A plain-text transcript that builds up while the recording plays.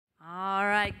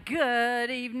right, good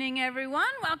evening, everyone.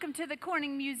 Welcome to the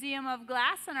Corning Museum of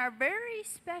Glass and our very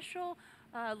special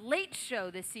late show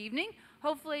this evening.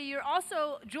 Hopefully you're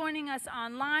also joining us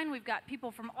online. We've got people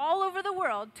from all over the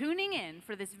world tuning in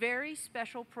for this very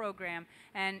special program.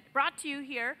 And brought to you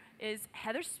here is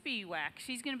Heather Spiewak.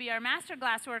 She's going to be our master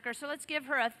glass worker, so let's give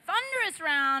her a thunderous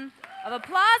round of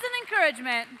applause and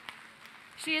encouragement.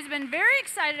 She has been very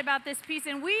excited about this piece,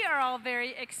 and we are all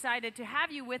very excited to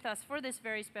have you with us for this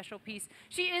very special piece.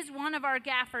 She is one of our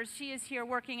gaffers. She is here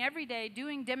working every day,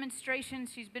 doing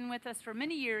demonstrations. She's been with us for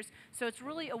many years, so it's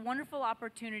really a wonderful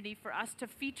opportunity for us to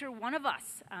feature one of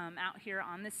us out here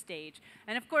on the stage.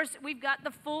 And of course, we've got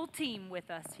the full team with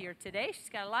us here today. She's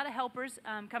got a lot of helpers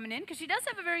coming in, because she does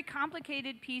have a very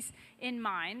complicated piece in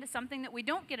mind, something that we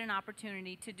don't get an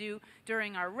opportunity to do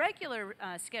during our regular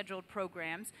scheduled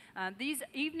programs. These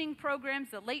evening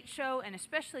programs, the late show, and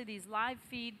especially these live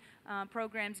feed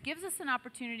programs gives us an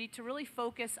opportunity to really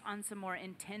focus on some more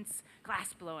intense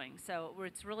glass blowing. So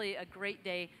it's really a great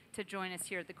day to join us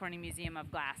here at the Corning Museum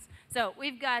of Glass. So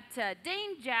we've got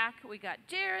Dane Jack, we got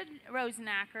Jared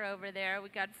Rosenacker over there, we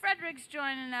got Fredericks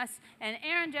joining us, and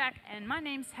Aaron Jack, and my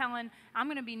name's Helen. I'm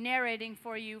going to be narrating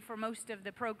for you for most of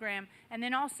the program, and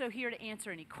then also here to answer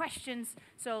any questions.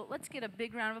 So let's get a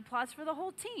big round of applause for the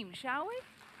whole team, shall we?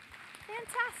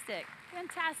 Fantastic,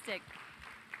 fantastic.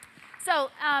 So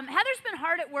Heather's been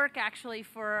hard at work actually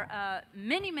for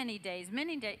many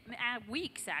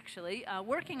weeks actually,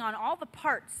 working on all the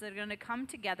parts that are going to come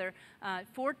together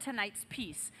for tonight's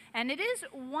piece. And it is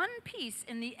one piece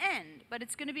in the end, but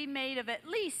it's going to be made of at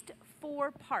least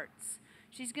 4 parts.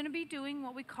 She's going to be doing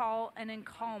what we call an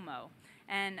encalmo.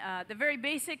 And the very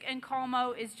basic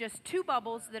encalmo is just 2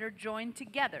 bubbles that are joined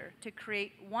together to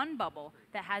create one bubble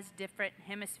that has different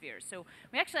hemispheres. So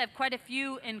we actually have quite a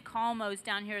few encalmos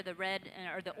down here, the red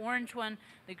or the orange one,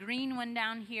 the green one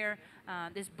down here,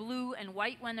 this blue and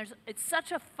white one. It's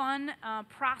such a fun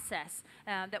process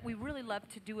that we really love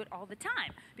to do it all the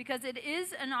time, because it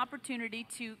is an opportunity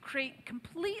to create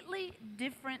completely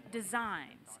different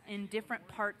designs in different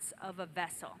parts of a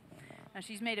vessel. Now,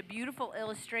 she's made a beautiful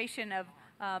illustration of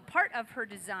part of her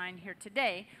design here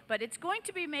today, but it's going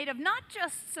to be made of not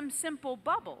just some simple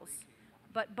bubbles,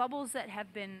 but bubbles that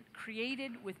have been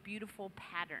created with beautiful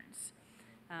patterns.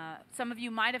 Some of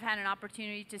you might have had an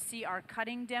opportunity to see our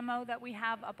cutting demo that we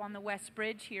have up on the West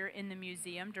Bridge here in the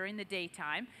museum during the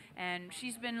daytime, and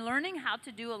she's been learning how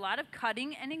to do a lot of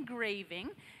cutting and engraving.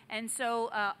 And so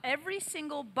every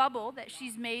single bubble that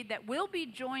she's made that will be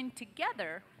joined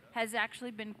together has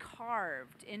actually been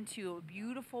carved into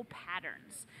beautiful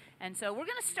patterns. And so we're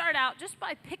going to start out just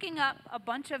by picking up a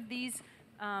bunch of these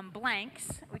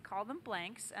blanks. We call them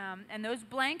blanks. And those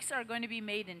blanks are going to be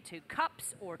made into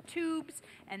cups or tubes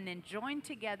and then joined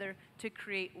together to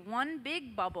create one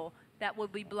big bubble that will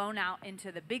be blown out into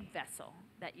the big vessel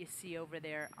that you see over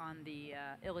there on the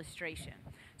illustration.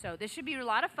 So this should be a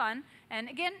lot of fun. And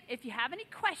again, if you have any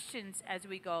questions as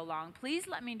we go along, please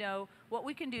let me know what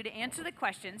we can do to answer the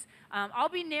questions. I'll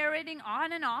be narrating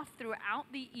on and off throughout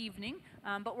the evening,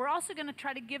 but we're also going to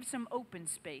try to give some open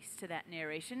space to that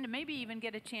narration to maybe even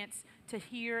get a chance to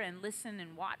hear and listen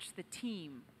and watch the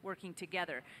team working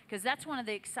together. Because that's one of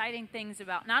the exciting things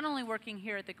about not only working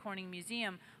here at the Corning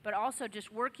Museum, but also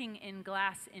just working in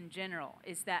glass in general,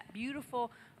 is that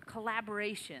beautiful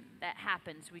collaboration that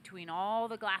happens between all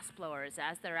the glass blowers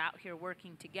as they're out here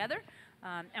working together.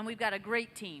 And we've got a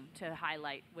great team to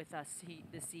highlight with us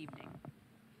this evening.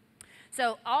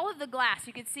 So all of the glass,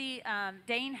 you can see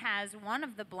Dane has one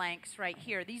of the blanks right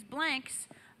here. These blanks,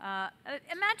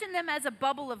 imagine them as a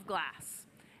bubble of glass.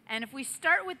 And if we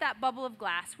start with that bubble of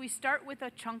glass, we start with a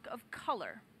chunk of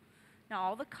color. Now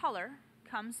all the color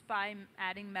comes by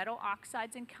adding metal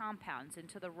oxides and compounds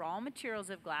into the raw materials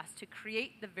of glass to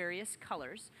create the various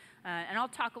colors. And I'll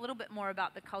talk a little bit more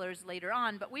about the colors later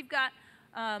on, but we've got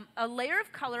a layer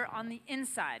of color on the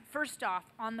inside, first off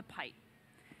on the pipe.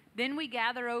 Then we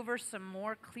gather over some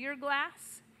more clear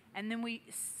glass, and then we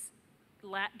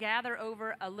gather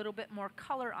over a little bit more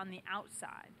color on the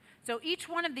outside. So each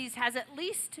one of these has at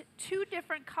least 2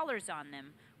 different colors on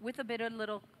them with a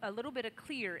little bit of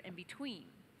clear in between.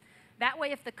 That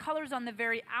way, if the color's on the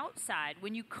very outside,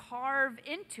 when you carve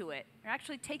into it, you're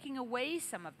actually taking away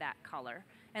some of that color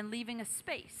and leaving a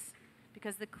space,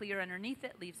 because the clear underneath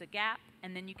it leaves a gap,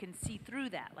 and then you can see through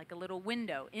that like a little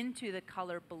window into the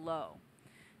color below.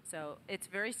 So it's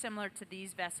very similar to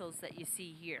these vessels that you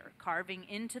see here, carving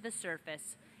into the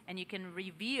surface, and you can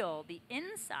reveal the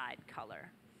inside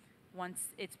color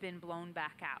once it's been blown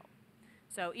back out.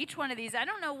 So each one of these, I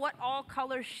don't know what all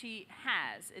colors she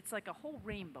has. It's like a whole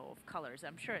rainbow of colors.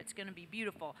 I'm sure it's going to be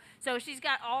beautiful. So she's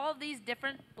got all these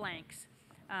different blanks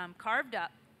carved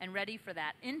up and ready for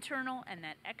that internal and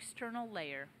that external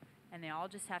layer, and they all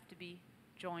just have to be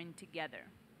joined together.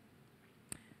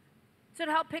 So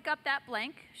to help pick up that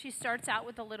blank, she starts out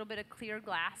with a little bit of clear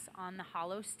glass on the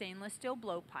hollow stainless steel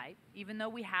blowpipe. Even though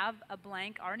we have a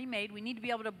blank already made, we need to be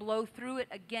able to blow through it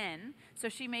again. So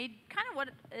she made kind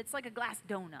of it's like a glass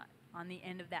donut on the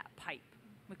end of that pipe.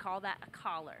 We call that a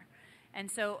collar. And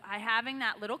so by having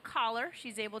that little collar,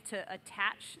 she's able to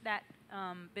attach that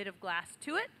bit of glass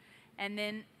to it and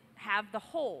then have the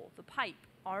hole, the pipe,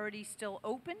 already still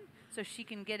open so she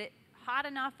can get it hot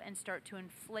enough and start to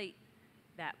inflate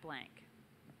that blank.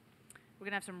 We're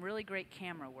going to have some really great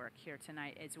camera work here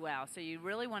tonight as well. So you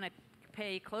really want to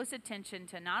pay close attention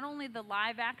to not only the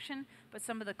live action, but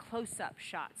some of the close-up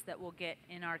shots that we'll get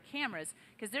in our cameras,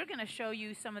 because they're going to show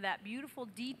you some of that beautiful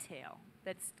detail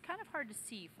that's kind of hard to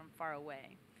see from far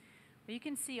away. But you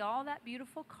can see all that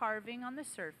beautiful carving on the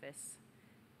surface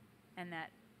and that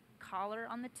collar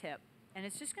on the tip, and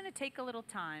it's just going to take a little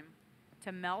time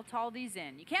to melt all these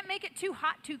in. You can't make it too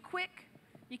hot too quick.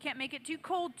 You can't make it too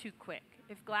cold too quick.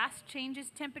 If glass changes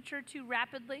temperature too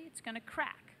rapidly, it's going to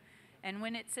crack. And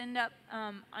when it's in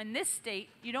this state,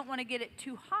 you don't want to get it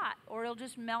too hot or it'll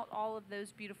just melt all of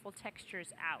those beautiful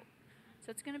textures out.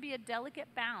 So it's going to be a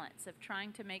delicate balance of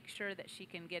trying to make sure that she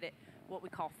can get it what we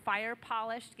call fire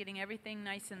polished, getting everything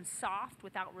nice and soft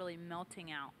without really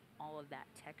melting out all of that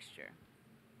texture.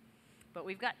 But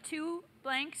we've got 2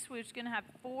 blanks. We're just going to have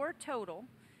 4 total.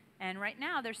 And right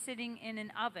now they're sitting in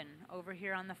an oven over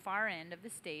here on the far end of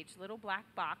the stage, little black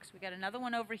box. We got another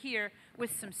one over here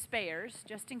with some spares,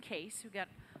 just in case. We've got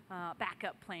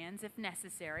backup plans if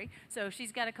necessary. So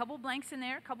she's got a couple blanks in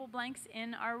there, a couple blanks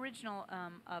in our original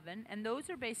oven, and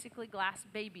those are basically glass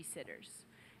babysitters.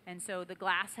 And so the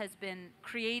glass has been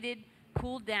created,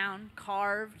 cooled down,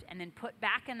 carved, and then put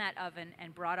back in that oven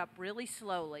and brought up really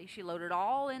slowly. She loaded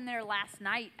all in there last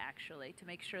night, actually, to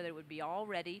make sure that it would be all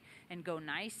ready and go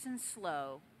nice and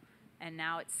slow. And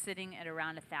now it's sitting at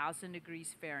around 1,000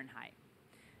 degrees Fahrenheit.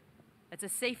 It's a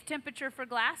safe temperature for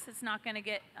glass. It's not going to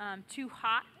get too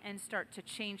hot and start to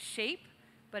change shape,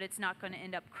 but it's not going to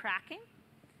end up cracking.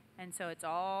 And so it's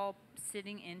all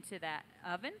sitting into that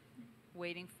oven,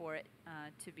 waiting for it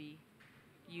to be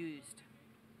used.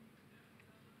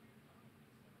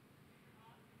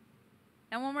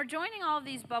 Now, when we're joining all of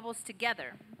these bubbles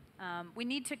together, we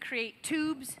need to create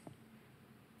tubes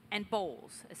and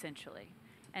bowls, essentially.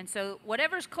 And so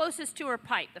whatever's closest to her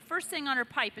pipe, the first thing on her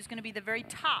pipe is going to be the very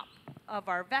top of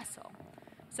our vessel.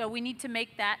 So we need to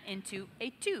make that into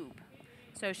a tube.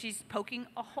 So she's poking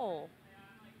a hole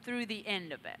through the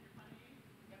end of it.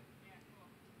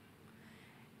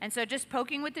 And so just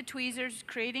poking with the tweezers,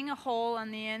 creating a hole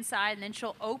on the inside, and then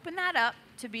she'll open that up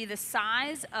to be the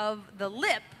size of the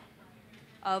lip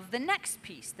of the next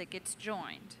piece that gets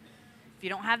joined. If you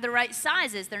don't have the right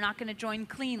sizes, they're not going to join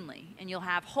cleanly, and you'll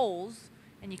have holes,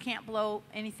 and you can't blow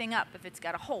anything up if it's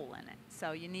got a hole in it.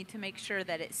 So you need to make sure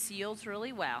that it seals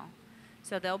really well.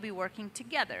 So they'll be working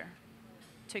together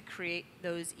to create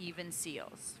those even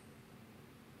seals.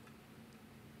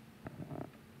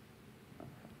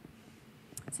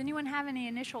 Does anyone have any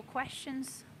initial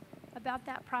questions about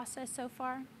that process so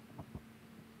far?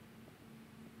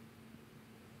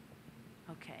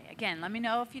 Okay, again, let me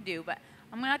know if you do, but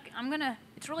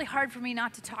it's really hard for me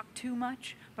not to talk too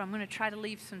much, but I'm gonna try to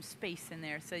leave some space in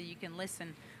there so you can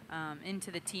listen into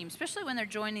the team, especially when they're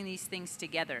joining these things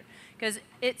together, because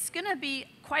it's gonna be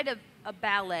quite a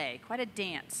ballet, quite a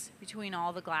dance between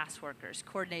all the glass workers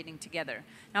coordinating together.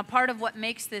 Now, part of what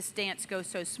makes this dance go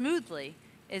so smoothly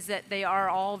is that they are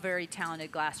all very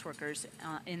talented glass workers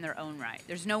in their own right.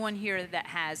 There's no one here that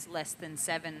has less than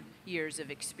 7 years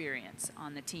of experience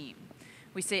on the team.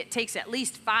 We say it takes at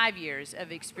least 5 years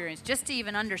of experience just to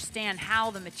even understand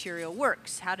how the material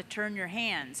works, how to turn your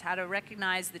hands, how to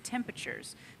recognize the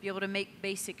temperatures, be able to make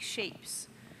basic shapes.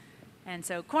 And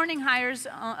so Corning hires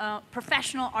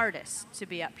professional artists to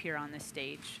be up here on the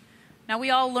stage. Now, we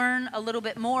all learn a little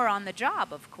bit more on the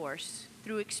job, of course,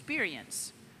 through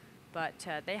experience, but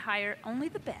they hire only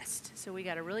the best. So we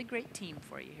got a really great team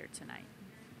for you here tonight.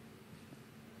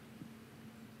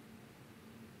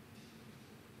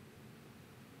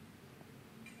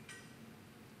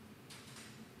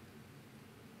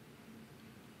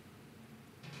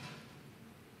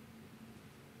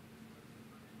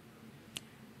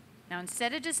 Now,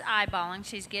 instead of just eyeballing,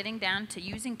 she's getting down to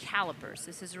using calipers.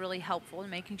 This is really helpful in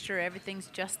making sure everything's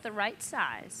just the right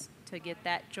size to get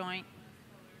that joint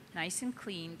nice and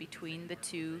clean between the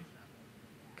 2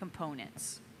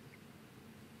 components.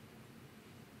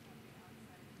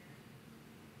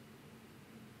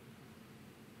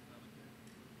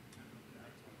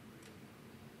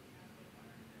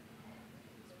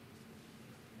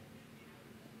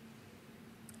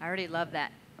 I already love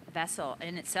that vessel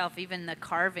in itself. Even the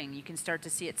carving, you can start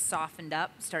to see it softened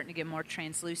up, starting to get more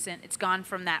translucent. It's gone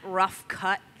from that rough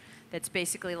cut that's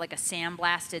basically like a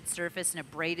sandblasted surface and a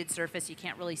braided surface you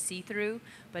can't really see through,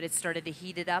 but it started to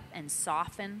heat it up and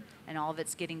soften, and all of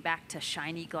it's getting back to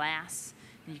shiny glass,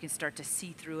 and you can start to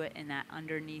see through it in that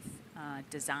underneath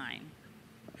design.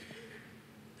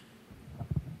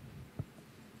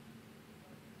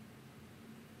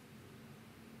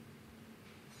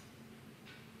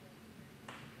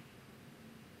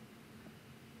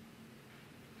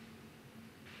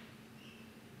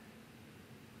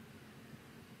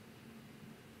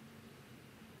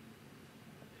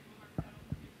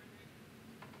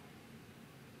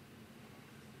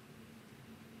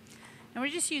 And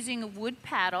we're just using a wood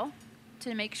paddle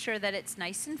to make sure that it's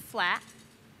nice and flat.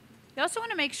 You also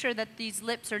want to make sure that these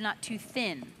lips are not too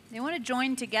thin. They want to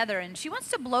join together, and she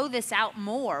wants to blow this out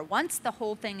more once the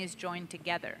whole thing is joined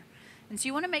together. And so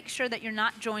you want to make sure that you're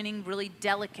not joining really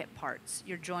delicate parts.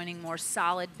 You're joining more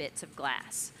solid bits of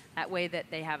glass. That way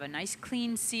that they have a nice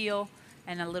clean seal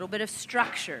and a little bit of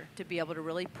structure to be able to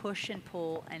really push and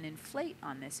pull and inflate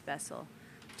on this vessel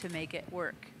to make it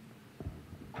work.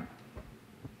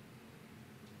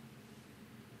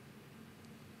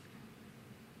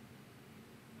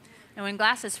 And when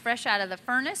glass is fresh out of the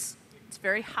furnace, it's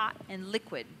very hot and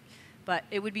liquid. But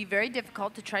it would be very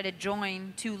difficult to try to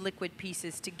join two liquid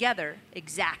pieces together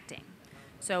exacting.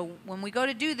 So when we go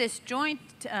to do this joint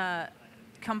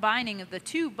combining of the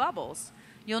two bubbles,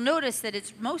 you'll notice that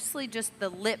it's mostly just the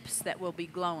lips that will be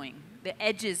glowing, the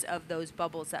edges of those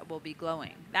bubbles that will be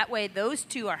glowing. That way those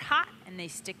two are hot and they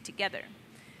stick together.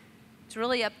 It's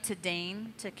really up to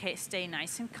Dane to stay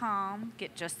nice and calm,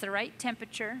 get just the right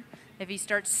temperature. If he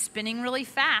starts spinning really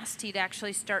fast, he'd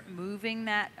actually start moving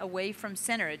that away from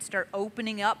center. It'd start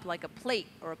opening up like a plate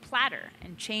or a platter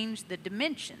and change the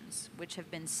dimensions which have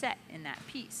been set in that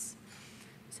piece.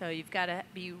 So you've got to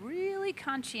be really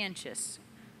conscientious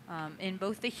in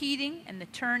both the heating and the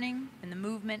turning and the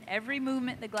movement. Every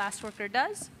movement the glassworker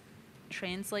does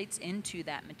translates into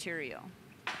that material.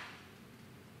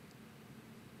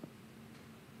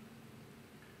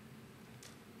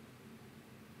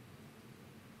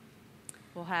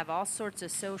 We'll have all sorts of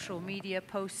social media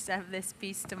posts of this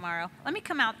piece tomorrow. Let me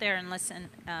come out there and listen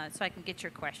so I can get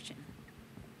your question.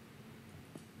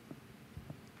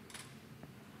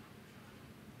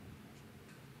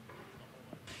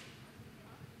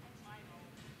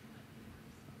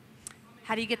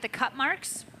 How do you get the cut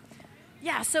marks?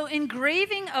 Yeah, so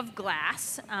engraving of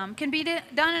glass can be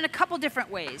done in a couple different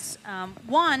ways.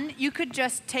 One, you could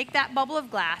just take that bubble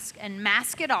of glass and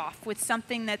mask it off with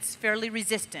something that's fairly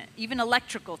resistant. Even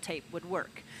electrical tape would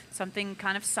work, something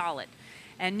kind of solid.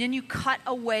 And then you cut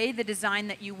away the design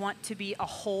that you want to be a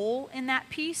hole in that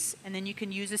piece, and then you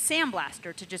can use a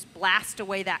sandblaster to just blast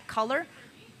away that color,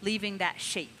 leaving that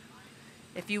shape.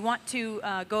 If you want to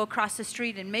go across the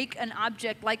street and make an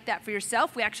object like that for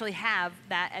yourself, we actually have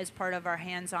that as part of our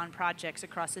hands-on projects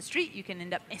across the street. You can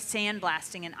end up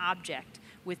sandblasting an object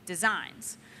with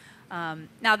designs.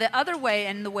 Now the other way,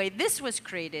 and the way this was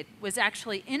created, was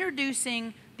actually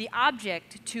introducing the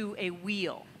object to a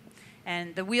wheel.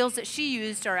 And the wheels that she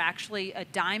used are actually a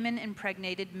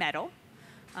diamond-impregnated metal,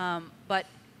 but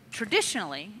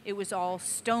traditionally it was all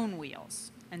stone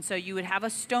wheels. And so you would have a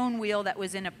stone wheel that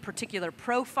was in a particular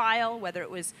profile, whether it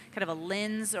was kind of a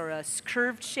lens or a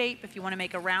curved shape if you want to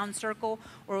make a round circle,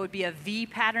 or it would be a V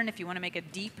pattern if you want to make a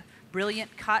deep,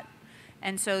 brilliant cut.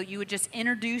 And so you would just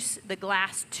introduce the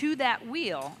glass to that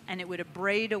wheel, and it would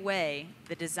abrade away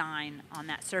the design on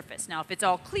that surface. Now, if it's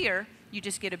all clear, you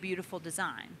just get a beautiful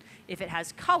design. If it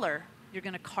has color, you're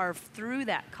going to carve through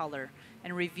that color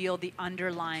and reveal the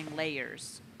underlying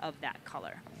layers of that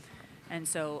color. And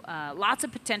so lots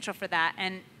of potential for that.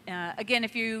 And again,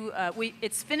 if you,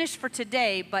 it's finished for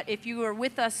today, but if you are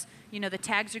with us, you know, the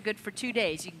tags are good for 2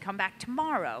 days. You can come back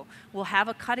tomorrow. We'll have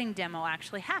a cutting demo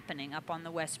actually happening up on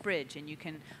the West Bridge, and you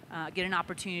can get an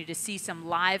opportunity to see some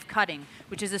live cutting,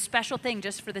 which is a special thing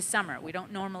just for the summer. We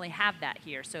don't normally have that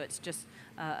here, so it's just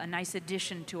a nice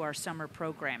addition to our summer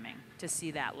programming to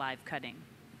see that live cutting.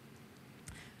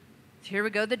 So here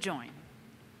we go, the join.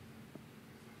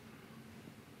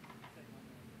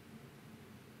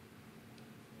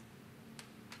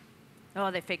 Oh,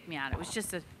 they faked me out. It was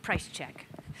just a price check.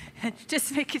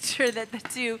 Just making sure that the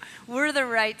two were the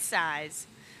right size.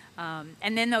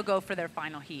 And then they'll go for their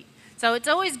final heat. So it's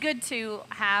always good to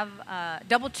have,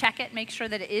 double check it, make sure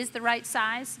that it is the right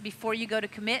size before you go to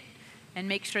commit, and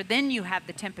make sure then you have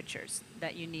the temperatures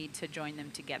that you need to join them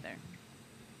together.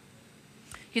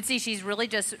 You can see she's really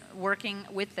just working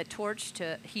with the torch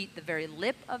to heat the very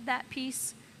lip of that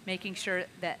piece, making sure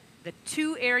that the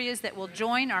two areas that will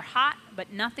join are hot,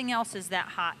 but nothing else is that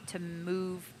hot to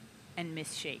move and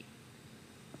misshape.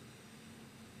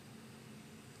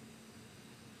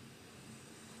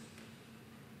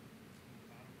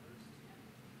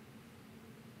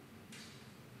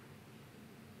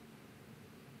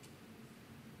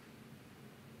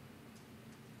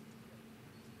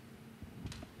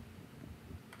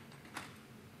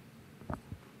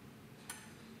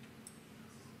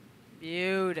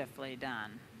 Beautifully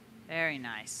done. Very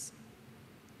nice.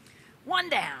 One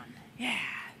down. Yeah.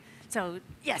 So,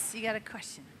 yes, you got a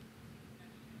question.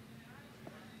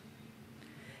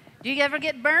 Do you ever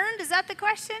get burned? Is that the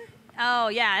question? Oh,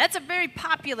 yeah, that's a very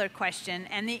popular question.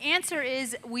 And the answer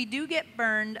is we do get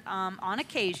burned on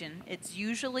occasion. It's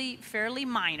usually fairly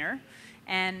minor.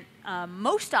 And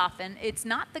most often, it's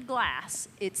not the glass,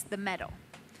 it's the metal.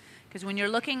 Because when you're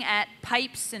looking at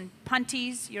pipes and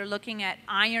punties, you're looking at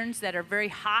irons that are very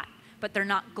hot, but they're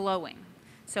not glowing.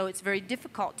 So it's very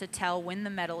difficult to tell when the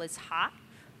metal is hot.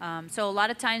 So a lot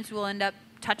of times we'll end up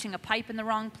touching a pipe in the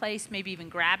wrong place, maybe even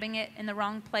grabbing it in the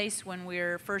wrong place when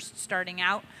we're first starting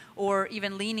out, or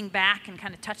even leaning back and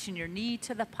kind of touching your knee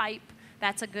to the pipe.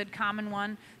 That's a good common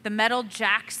one. The metal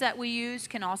jacks that we use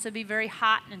can also be very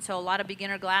hot, and so a lot of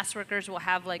beginner glass workers will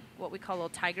have like what we call little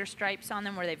tiger stripes on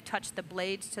them where they've touched the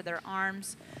blades to their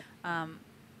arms.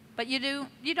 But you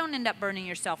don't end up burning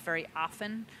yourself very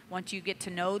often once you get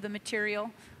to know the material,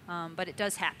 but it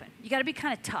does happen. You got to be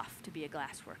kind of tough to be a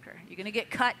glass worker. You're going to get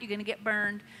cut, you're going to get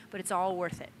burned, but it's all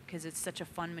worth it because it's such a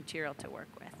fun material to work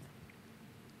with.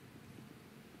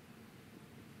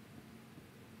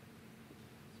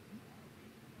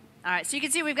 All right, so you can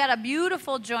see we've got a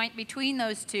beautiful joint between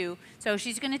those two. So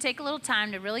she's going to take a little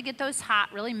time to really get those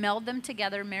hot, really meld them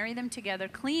together, marry them together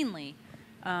cleanly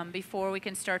before we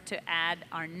can start to add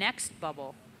our next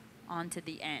bubble onto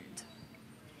the end.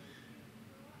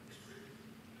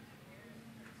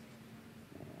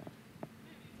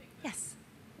 Yes?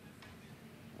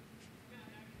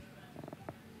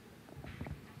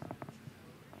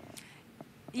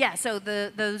 Yeah, so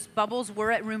those bubbles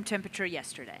were at room temperature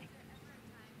yesterday.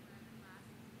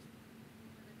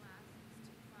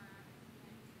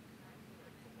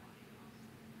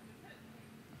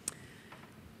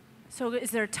 So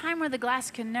is there a time where the glass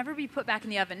can never be put back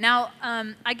in the oven? Now,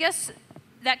 I guess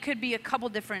that could be a couple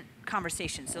different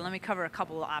conversations. So let me cover a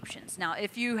couple of options. Now,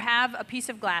 if you have a piece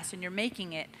of glass and you're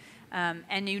making it,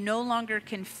 and you no longer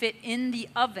can fit in the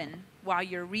oven while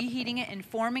you're reheating it and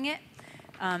forming it,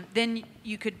 then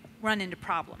you could run into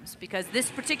problems. Because this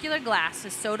particular glass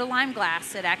is soda lime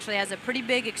glass. It actually has a pretty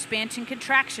big expansion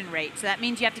contraction rate. So that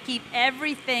means you have to keep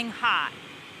everything hot,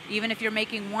 even if you're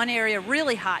making one area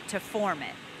really hot to form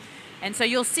it. And so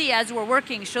you'll see as we're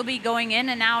working, she'll be going in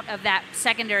and out of that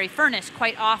secondary furnace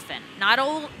quite often. Not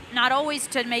always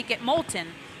to make it molten,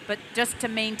 but just to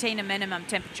maintain a minimum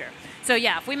temperature. So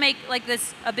yeah, if we make like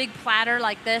this, a big platter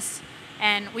like this,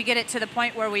 and we get it to the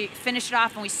point where we finish it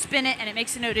off and we spin it and it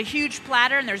makes it into a huge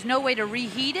platter and there's no way to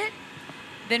reheat it,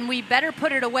 then we better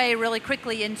put it away really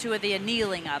quickly into the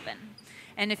annealing oven.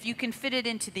 And if you can fit it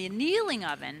into the annealing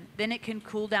oven, then it can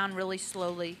cool down really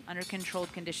slowly under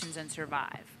controlled conditions and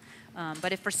survive.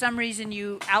 But if for some reason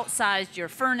you outsized your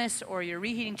furnace or your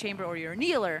reheating chamber or your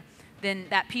annealer, then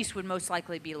that piece would most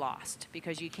likely be lost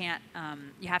because you can't,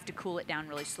 you have to cool it down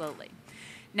really slowly.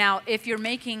 Now, if you're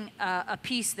making a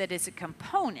piece that is a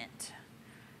component,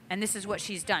 and this is what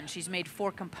she's done, she's made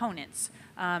 4 components,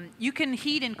 you can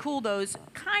heat and cool those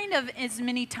kind of as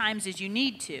many times as you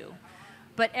need to.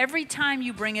 But every time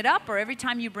you bring it up or every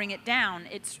time you bring it down,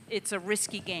 it's a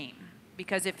risky game.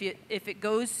 Because if it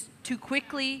goes too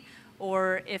quickly,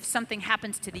 or if something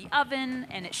happens to the oven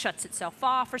and it shuts itself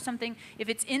off or something, if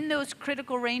it's in those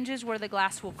critical ranges where the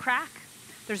glass will crack,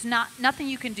 there's nothing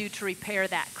you can do to repair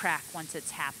that crack once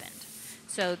it's happened.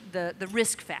 So the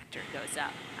risk factor goes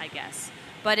up, I guess.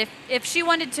 But if she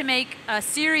wanted to make a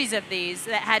series of these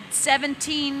that had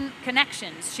 17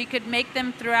 connections, she could make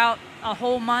them throughout a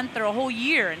whole month or a whole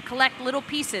year and collect little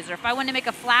pieces. Or if I wanted to make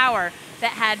a flower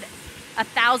that had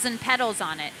 1,000 petals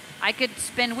on it, I could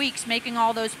spend weeks making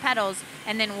all those petals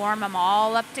and then warm them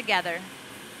all up together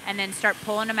and then start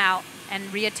pulling them out and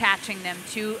reattaching them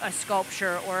to a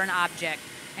sculpture or an object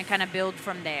and kind of build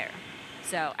from there.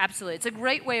 So absolutely, it's a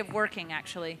great way of working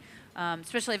actually,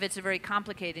 especially if it's very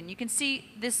complicated. And you can see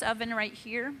this oven right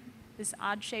here, this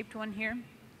odd shaped one here.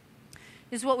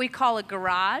 is what we call a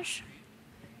garage.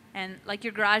 And like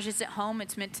your garage is at home,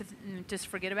 it's meant to just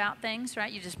forget about things,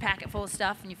 right? You just pack it full of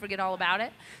stuff and you forget all about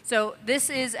it. So this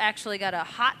is actually got a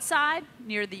hot side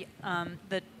near the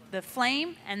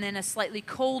flame, and then a slightly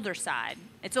colder side.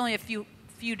 It's only a few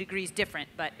degrees different,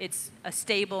 but it's a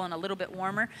stable and a little bit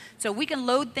warmer. So we can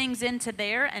load things into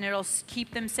there, and it'll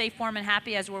keep them safe, warm, and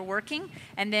happy as we're working.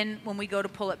 And then when we go to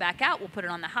pull it back out, we'll put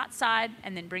it on the hot side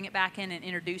and then bring it back in and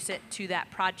introduce it to that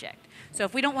project. So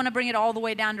if we don't want to bring it all the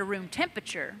way down to room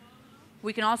temperature,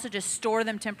 we can also just store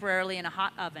them temporarily in a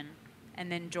hot oven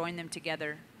and then join them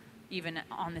together even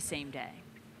on the same day.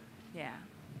 Yeah,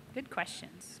 good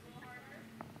questions.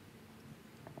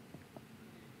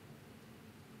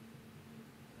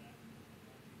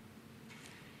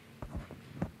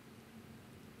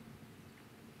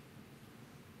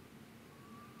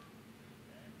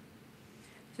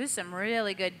 This is some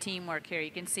really good teamwork here. You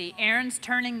can see Aaron's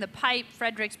turning the pipe,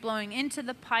 Frederick's blowing into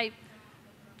the pipe,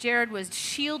 Jared was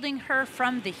shielding her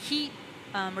from the heat,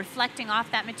 reflecting off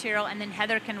that material, and then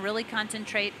Heather can really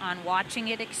concentrate on watching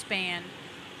it expand,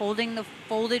 holding the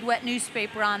folded wet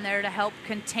newspaper on there to help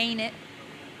contain it,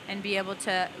 and be able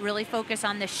to really focus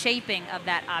on the shaping of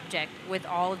that object with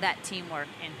all of that teamwork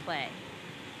in play.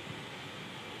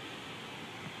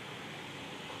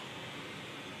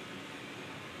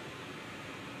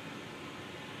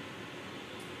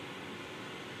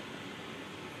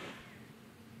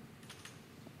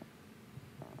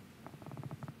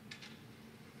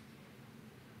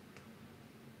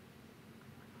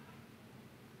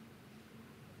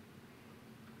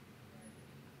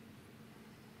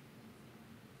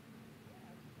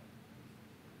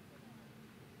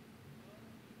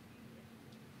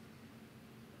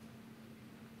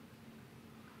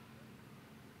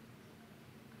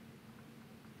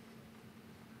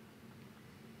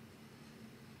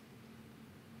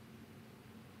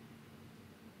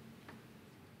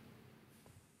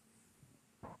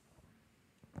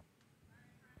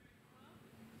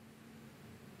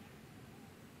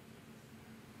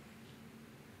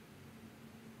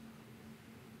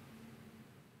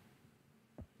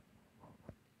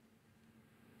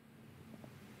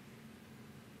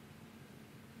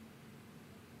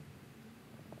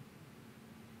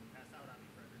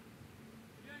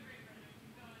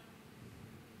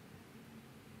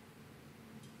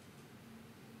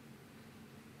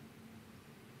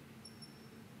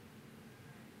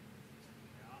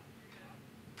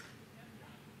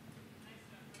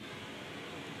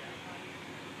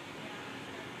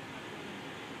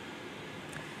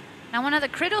 Now, one of the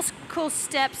critical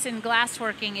steps in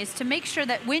glassworking is to make sure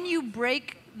that when you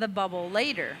break the bubble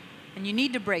later, and you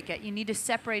need to break it, you need to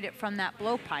separate it from that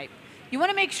blowpipe, you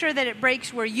want to make sure that it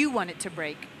breaks where you want it to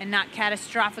break and not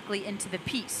catastrophically into the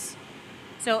piece.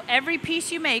 So every piece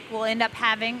you make will end up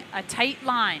having a tight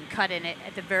line cut in it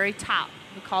at the very top.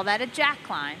 We call that a jack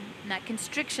line, and that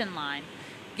constriction line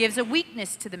gives a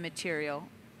weakness to the material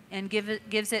and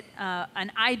gives it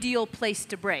an ideal place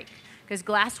to break. Because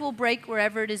glass will break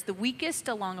wherever it is the weakest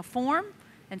along a form,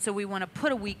 and so we want to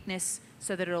put a weakness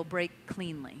so that it'll break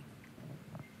cleanly.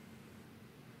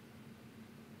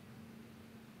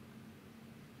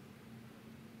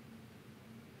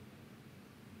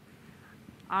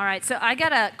 All right, so I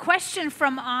got a question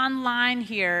from online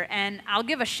here, and I'll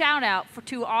give a shout out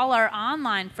to all our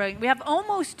online friends. We have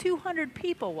almost 200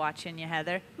 people watching you,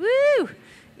 Heather. Woo!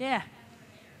 Yeah.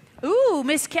 Ooh,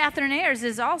 Miss Catherine Ayers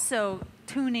is also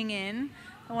tuning in,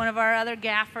 one of our other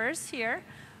gaffers here.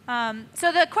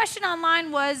 So the question online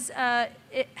was,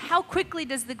 how quickly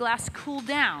does the glass cool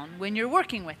down when you're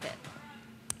working with it?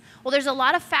 Well, there's a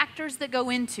lot of factors that go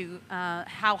into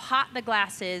how hot the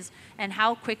glass is and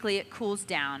how quickly it cools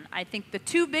down. I think the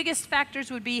two biggest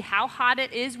factors would be how hot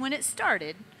it is when it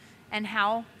started and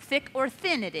how thick or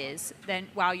thin it is then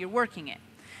while you're working it.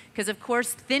 Because, of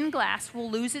course, thin glass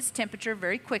will lose its temperature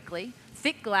very quickly.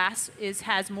 Thick glass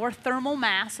has more thermal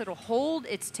mass. It'll hold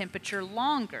its temperature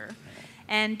longer.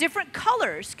 And different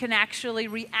colors can actually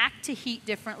react to heat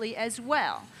differently as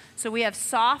well. So we have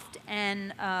soft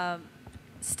and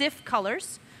stiff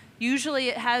colors. Usually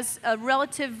it has a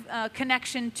relative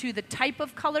connection to the type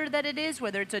of color that it is,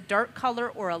 whether it's a dark color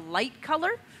or a light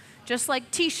color. Just like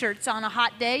t-shirts on a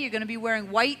hot day, you're going to be wearing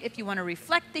white if you want to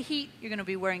reflect the heat. You're going to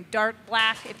be wearing dark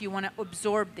black if you want to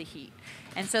absorb the heat.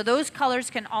 And so those colors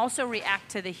can also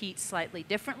react to the heat slightly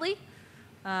differently.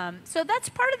 So that's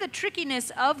part of the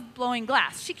trickiness of blowing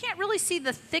glass. She can't really see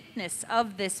the thickness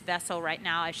of this vessel right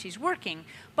now as she's working,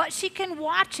 but she can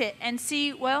watch it and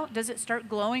see, well, does it start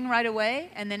glowing right away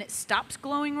and then it stops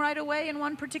glowing right away in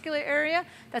one particular area?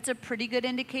 That's a pretty good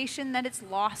indication that it's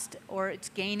lost or it's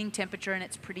gaining temperature and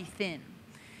it's pretty thin.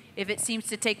 If it seems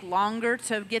to take longer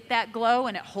to get that glow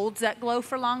and it holds that glow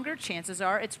for longer, chances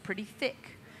are it's pretty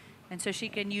thick. And so she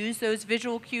can use those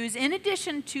visual cues in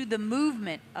addition to the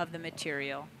movement of the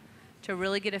material to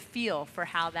really get a feel for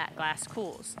how that glass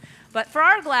cools. But for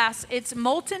our glass, it's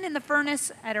molten in the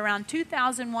furnace at around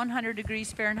 2,100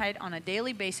 degrees Fahrenheit on a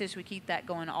daily basis. We keep that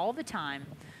going all the time.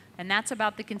 And that's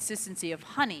about the consistency of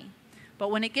honey. But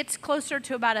when it gets closer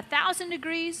to about 1,000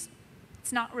 degrees,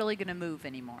 it's not really going to move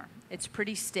anymore. It's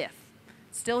pretty stiff.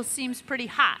 Still seems pretty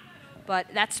hot, but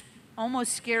that's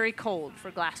almost scary cold for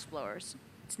glass blowers.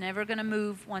 It's never going to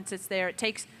move once it's there. It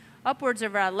takes upwards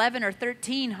of 1,100 or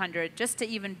 1,300 just to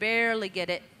even barely get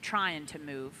it trying to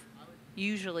move,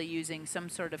 usually using some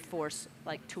sort of force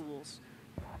like tools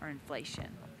or inflation.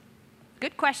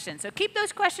 Good question. So keep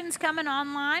those questions coming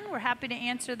online. We're happy to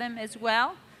answer them as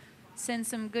well. Send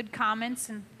some good comments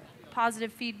and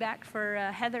positive feedback for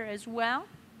Heather as well.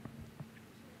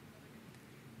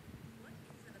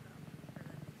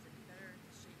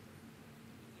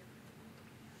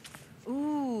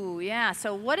 Ooh, yeah.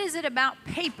 So what is it about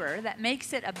paper that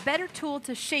makes it a better tool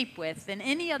to shape with than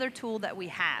any other tool that we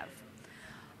have?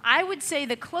 I would say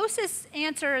the closest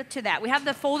answer to that, we have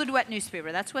the folded wet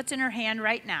newspaper. That's what's in her hand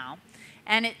right now.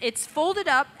 And it's folded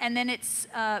up, and then it's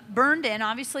burned in.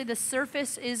 Obviously, the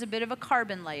surface is a bit of a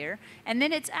carbon layer. And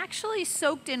then it's actually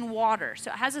soaked in water.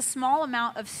 So it has a small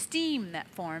amount of steam that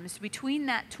forms between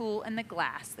that tool and the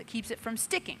glass that keeps it from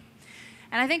sticking.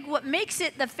 And I think what makes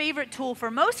it the favorite tool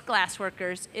for most glass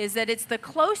workers is that it's the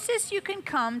closest you can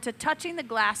come to touching the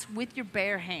glass with your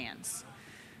bare hands.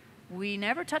 We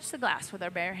never touch the glass with our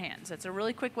bare hands. That's a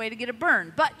really quick way to get it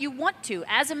burned. But you want to,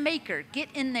 as a maker, get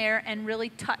in there and really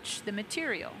touch the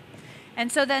material. And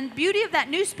so then beauty of that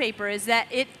newspaper is that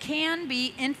it can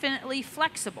be infinitely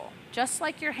flexible, just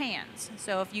like your hands.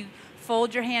 So if you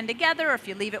fold your hand together, or if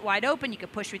you leave it wide open, you can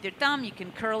push with your thumb, you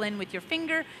can curl in with your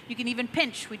finger, you can even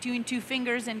pinch between two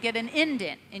fingers and get an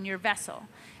indent in your vessel.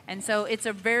 And so it's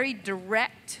a very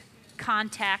direct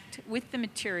contact with the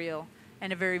material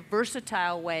and a very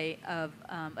versatile way of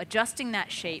adjusting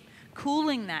that shape,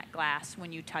 cooling that glass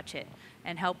when you touch it,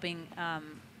 and helping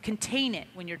contain it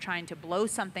when you're trying to blow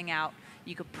something out.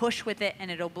 You could push with it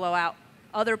and it'll blow out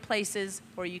other places,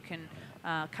 or you can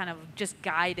kind of just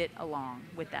guide it along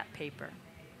with that paper.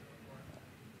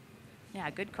 Yeah,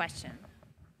 good question.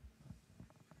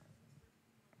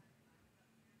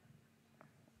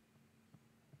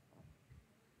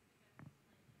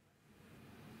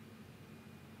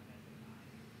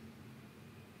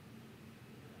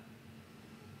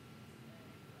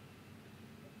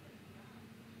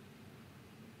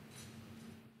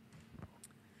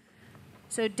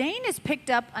 So Dane has picked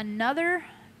up another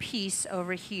piece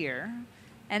over here,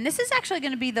 and this is actually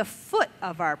going to be the foot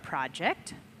of our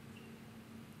project.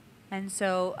 And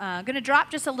so I'm going to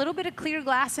drop just a little bit of clear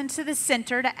glass into the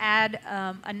center to add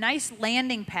a nice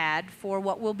landing pad for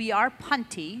what will be our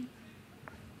puntee.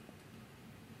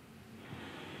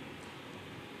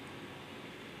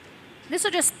 This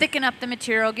will just thicken up the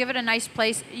material, give it a nice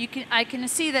place. I can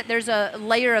see that there's a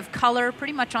layer of color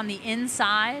pretty much on the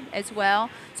inside as well.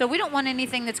 So we don't want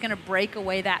anything that's going to break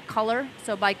away that color.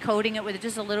 So by coating it with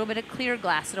just a little bit of clear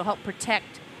glass, it'll help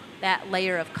protect that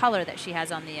layer of color that she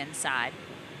has on the inside.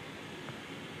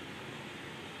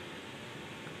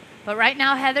 But right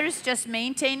now, Heather's just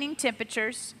maintaining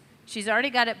temperatures. She's already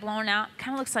got it blown out.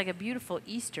 Kind of looks like a beautiful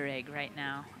Easter egg right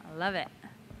now. I love it.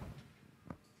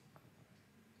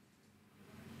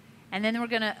 And then we're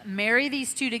going to marry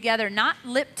these two together, not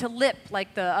lip to lip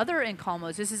like the other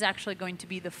encalmos. This is actually going to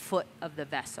be the foot of the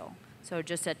vessel. So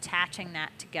just attaching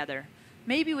that together,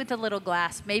 maybe with a little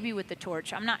glass, maybe with the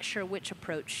torch. I'm not sure which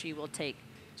approach she will take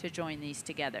to join these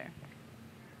together.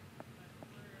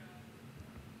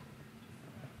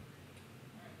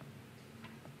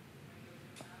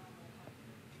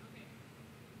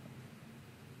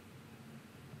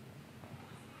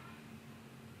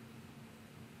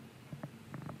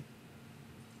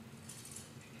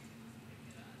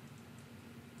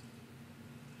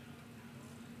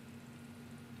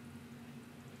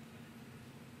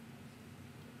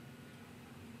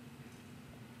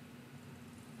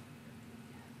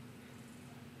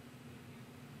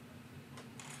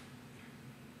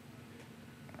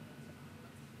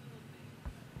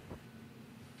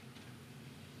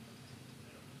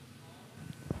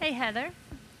 Hey, Heather,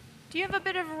 do you have a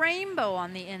bit of rainbow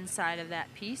on the inside of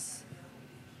that piece?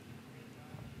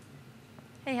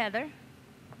 Hey, Heather.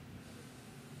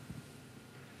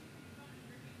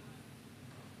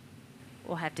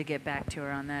 We'll have to get back to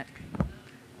her on that.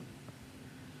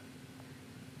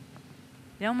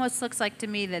 It almost looks like to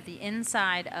me that the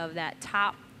inside of that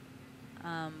top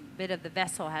bit of the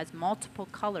vessel has multiple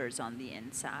colors on the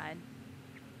inside.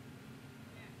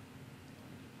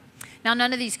 Now,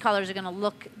 none of these colors are going to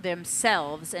look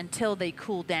themselves until they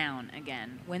cool down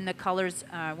again. When the colors,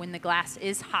 when the glass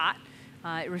is hot,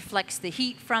 it reflects the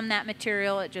heat from that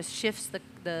material. It just shifts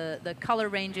the color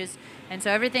ranges. And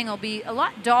so everything will be a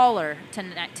lot duller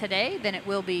today than it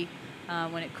will be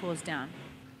when it cools down.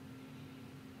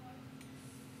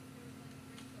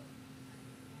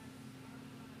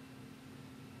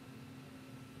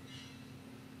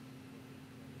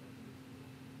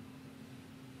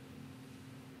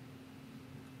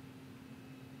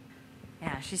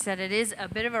 Yeah, she said it is a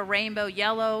bit of a rainbow,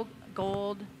 yellow,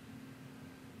 gold,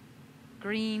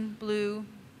 green, blue.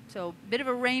 So a bit of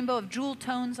a rainbow of jewel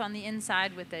tones on the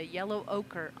inside with a yellow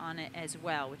ochre on it as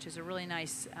well, which is a really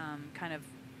nice kind of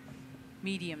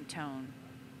medium tone.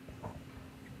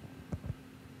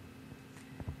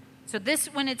 So this,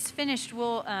 when it's finished,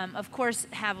 we'll, of course,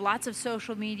 have lots of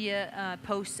social media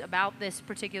posts about this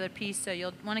particular piece. So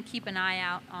you'll want to keep an eye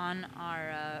out on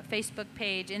our Facebook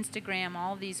page, Instagram.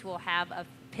 All of these will have a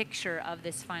picture of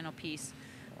this final piece.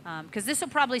 Because this will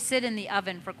probably sit in the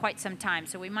oven for quite some time.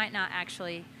 So we might not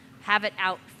actually have it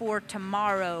out for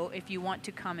tomorrow if you want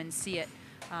to come and see it.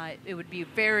 It would be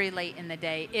very late in the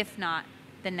day, if not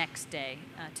the next day,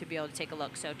 to be able to take a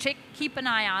look. So keep an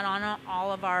eye out on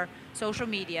all of our social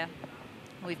media.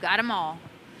 We've got them all,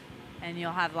 and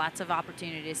you'll have lots of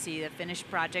opportunity to see the finished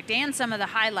project and some of the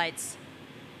highlights.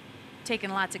 Taking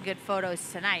lots of good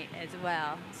photos tonight as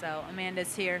well. So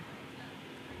Amanda's here.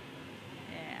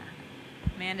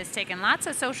 Yeah, Amanda's taking lots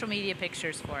of social media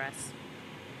pictures for us.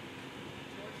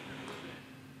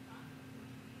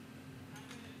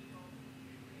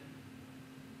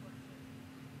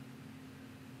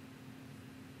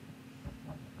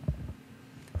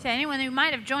 To anyone who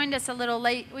might have joined us a little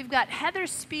late, we've got Heather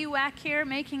Spiewak here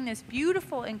making this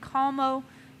beautiful Encalmo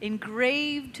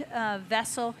engraved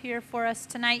vessel here for us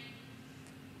tonight.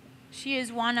 She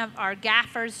is one of our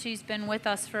gaffers. She's been with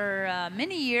us for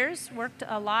many years, worked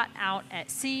a lot out at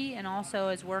sea, and also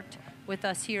has worked with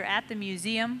us here at the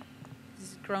museum.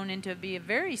 She's grown into be a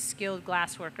very skilled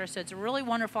glass worker, so it's a really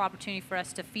wonderful opportunity for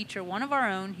us to feature one of our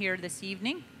own here this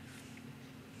evening.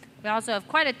 We also have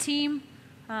quite a team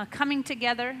coming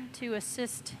together to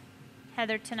assist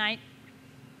Heather tonight.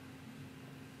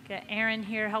 Got Aaron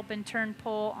here helping turn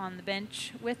pole on the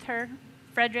bench with her.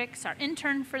 Frederick's our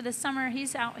intern for the summer.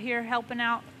 He's out here helping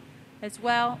out as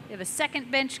well. We have a second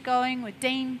bench going with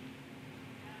Dane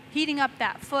heating up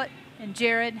that foot, and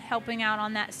Jared helping out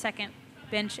on that second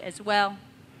bench as well.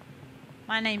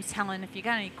 My name's Helen. If you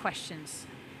got any questions,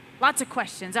 lots of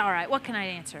questions. All right, what can I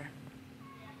answer?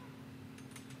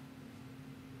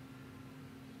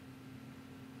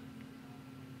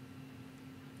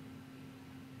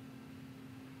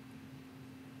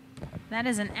 That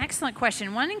is an excellent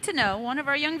question. Wanting to know, one of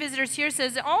our young visitors here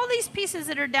says, all these pieces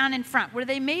that are down in front, were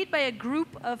they made by a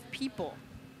group of people?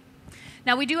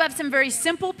 Now, we do have some very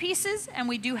simple pieces, and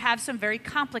we do have some very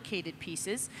complicated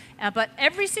pieces, but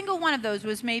every single one of those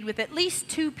was made with at least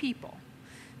 2 people.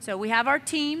 So we have our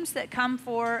teams that come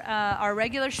for our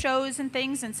regular shows and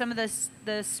things, and some of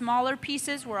the smaller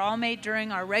pieces were all made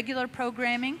during our regular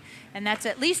programming, and that's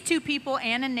at least 2 people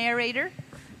and a narrator.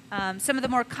 Some of the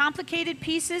more complicated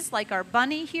pieces, like our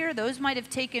bunny here, those might have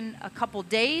taken a couple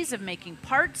days of making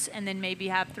parts and then maybe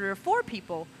have 3 or 4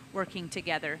 people working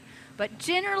together. But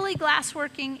generally,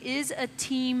 glassworking is a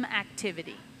team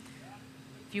activity.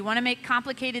 If you want to make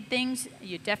complicated things,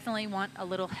 you definitely want a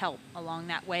little help along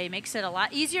that way. It makes it a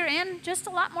lot easier and just a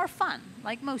lot more fun,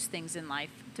 like most things in life,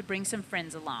 to bring some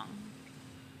friends along.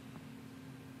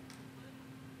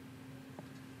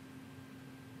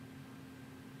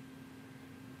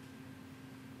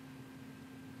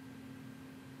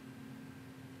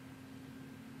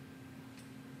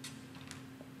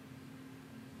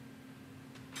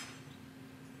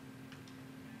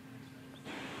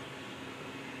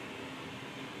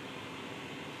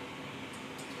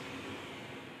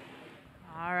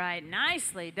 All right,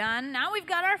 nicely done. Now we've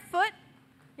got our foot.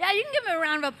 Yeah, you can give him a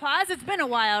round of applause. It's been a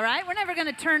while, right? We're never going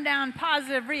to turn down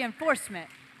positive reinforcement.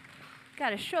 Got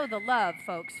to show the love,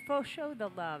 folks. Show the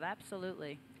love,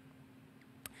 absolutely.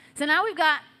 So now we've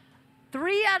got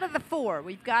 3 out of the 4.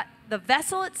 We've got the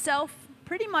vessel itself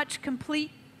pretty much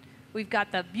complete. We've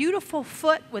got the beautiful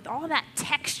foot with all that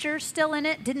texture still in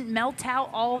it. Didn't melt out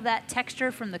all of that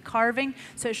texture from the carving,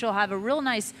 so she'll have a real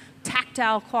nice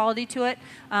tactile quality to it.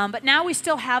 But now we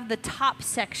still have the top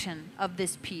section of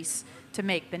this piece to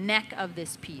make, the neck of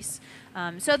this piece.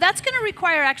 So that's going to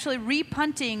require actually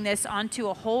repunting this onto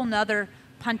a whole nother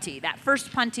puntee. That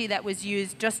first puntee that was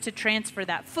used just to transfer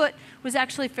that foot was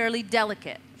actually fairly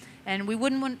delicate. And we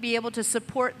wouldn't be able to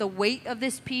support the weight of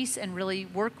this piece and really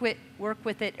work with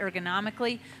it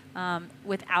ergonomically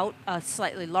without a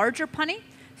slightly larger puntee.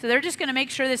 So they're just going to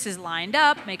make sure this is lined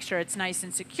up, make sure it's nice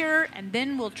and secure, and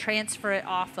then we'll transfer it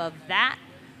off of that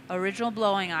original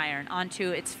blowing iron onto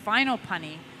its final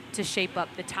puntee to shape up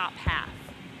the top half.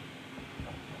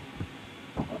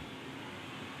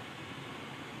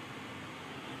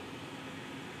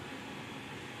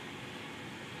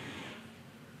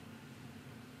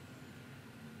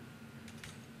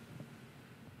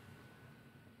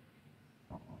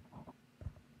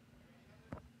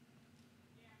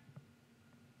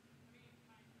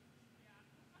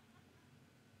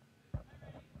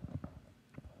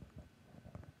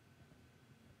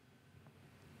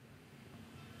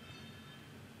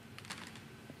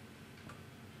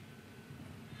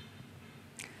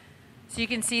 So you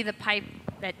can see the pipe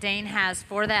that Dane has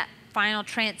for that final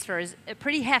transfer is a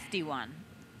pretty hefty one.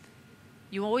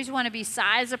 You always want to be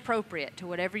size appropriate to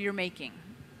whatever you're making.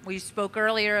 We spoke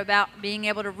earlier about being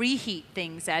able to reheat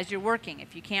things as you're working.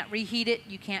 If you can't reheat it,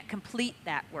 you can't complete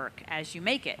that work as you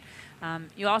make it.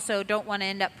 You also don't want to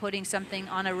end up putting something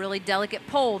on a really delicate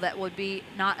pole that would be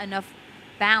not enough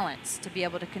balance to be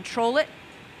able to control it.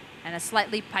 And a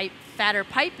slightly fatter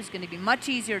pipe is going to be much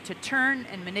easier to turn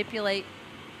and manipulate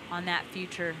on that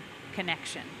future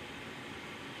connection.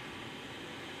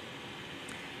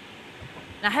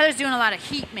 Now Heather's doing a lot of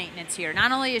heat maintenance here.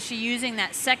 Not only is she using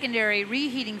that secondary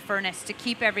reheating furnace to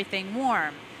keep everything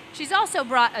warm, she's also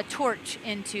brought a torch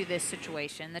into this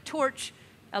situation. The torch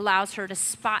allows her to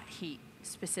spot heat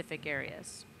specific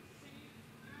areas.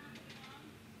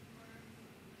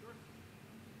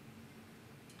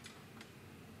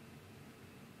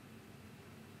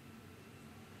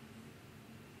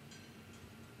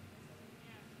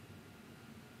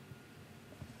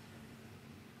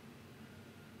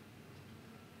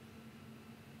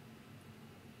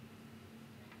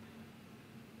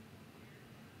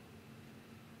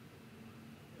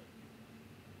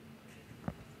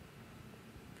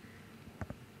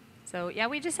 So yeah,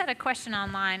 we just had a question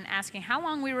online asking how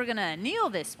long we were going to anneal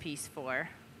this piece for.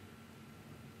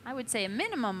 I would say a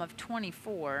minimum of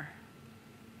 24.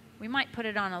 We might put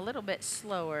it on a little bit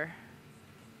slower.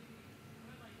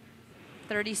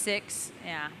 36,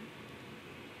 yeah.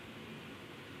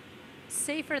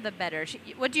 Safer the better.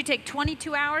 Would you take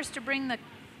 22 hours to bring the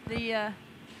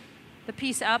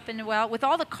piece up? And well, with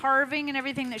all the carving and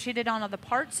everything that she did on all the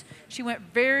parts, she went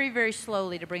very, very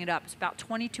slowly to bring it up. It's about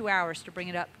 22 hours to bring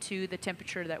it up to the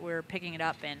temperature that we're picking it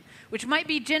up in, which might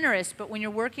be generous, but when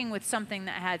you're working with something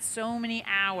that had so many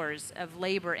hours of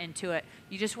labor into it,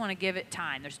 you just want to give it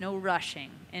time. There's no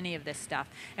rushing any of this stuff.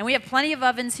 And we have plenty of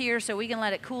ovens here, so we can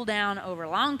let it cool down over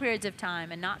long periods of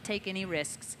time and not take any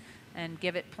risks and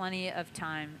give it plenty of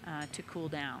time to cool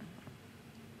down.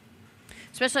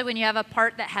 Especially when you have a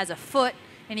part that has a foot,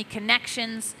 any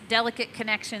connections, delicate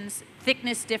connections,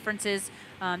 thickness differences.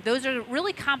 Those are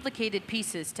really complicated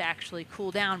pieces to actually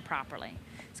cool down properly.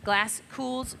 This glass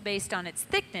cools based on its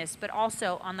thickness, but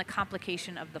also on the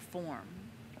complication of the form.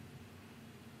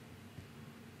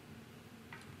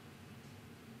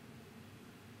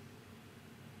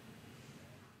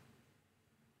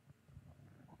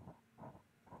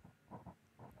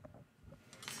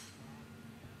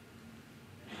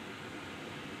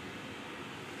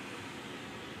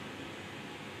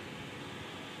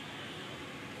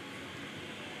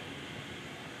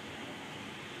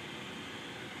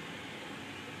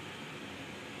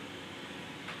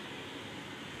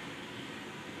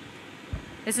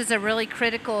 This is a really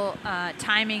critical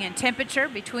timing and temperature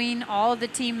between all of the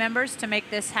team members to make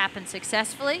this happen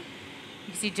successfully. You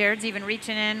can see Jared's even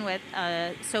reaching in with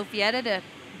Sophietta to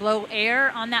blow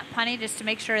air on that puntee just to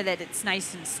make sure that it's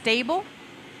nice and stable.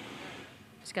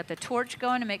 Just got the torch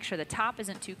going to make sure the top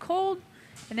isn't too cold.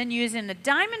 And then using the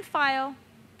diamond file,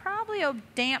 probably a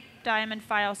damp diamond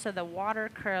file so the water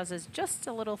causes just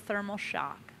a little thermal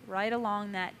shock right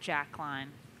along that jack line.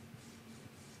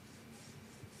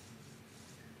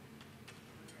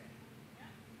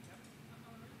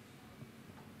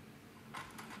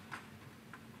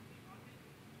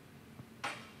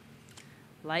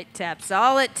 Light taps,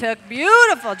 all it took.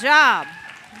 Beautiful job.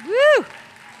 Woo!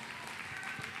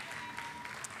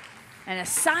 And a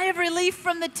sigh of relief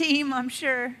from the team, I'm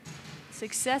sure.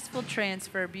 Successful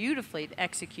transfer, beautifully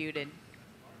executed.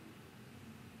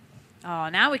 Oh,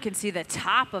 now we can see the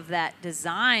top of that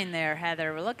design there,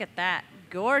 Heather. Look at that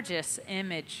gorgeous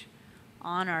image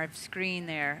on our screen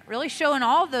there. Really showing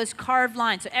all of those carved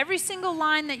lines. So every single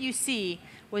line that you see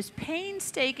was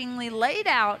painstakingly laid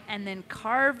out and then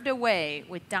carved away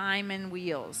with diamond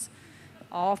wheels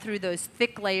all through those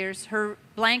thick layers. Her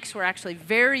blanks were actually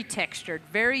very textured,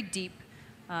 very deep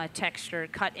texture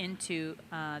cut into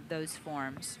those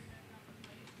forms.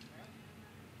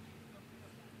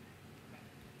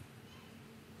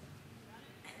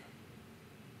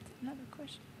 Another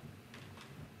question?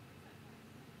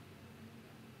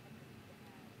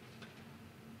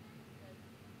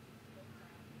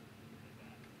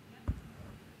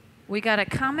 We got a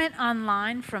comment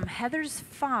online from Heather's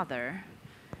father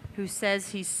who says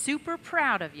he's super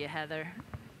proud of you, Heather,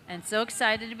 and so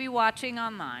excited to be watching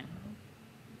online.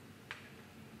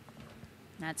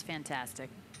 That's fantastic.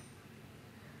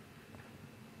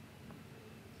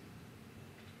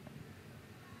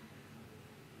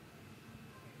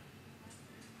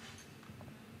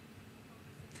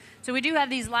 So we do have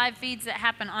these live feeds that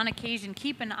happen on occasion.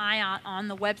 Keep an eye out on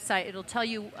the website. It'll tell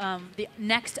you the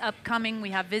next upcoming. We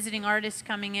have visiting artists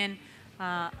coming in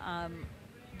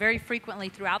very frequently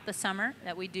throughout the summer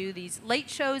that we do these late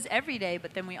shows every day,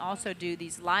 but then we also do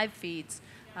these live feeds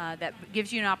that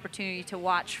gives you an opportunity to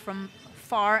watch from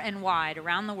far and wide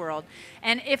around the world.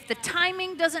 And if the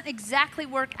timing doesn't exactly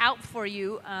work out for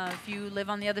you, if you live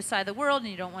on the other side of the world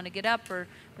and you don't want to get up or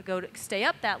stay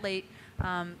up that late,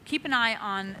 keep an eye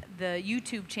on the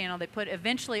YouTube channel. They put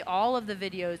eventually all of the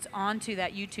videos onto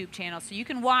that YouTube channel, so you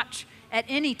can watch at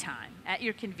any time at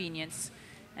your convenience.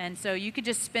 And so you could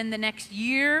just spend the next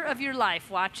year of your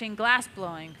life watching glass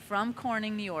blowing from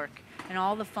Corning, New York, and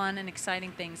all the fun and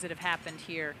exciting things that have happened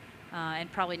here,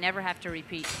 and probably never have to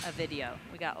repeat a video.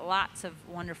 We got lots of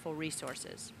wonderful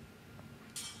resources.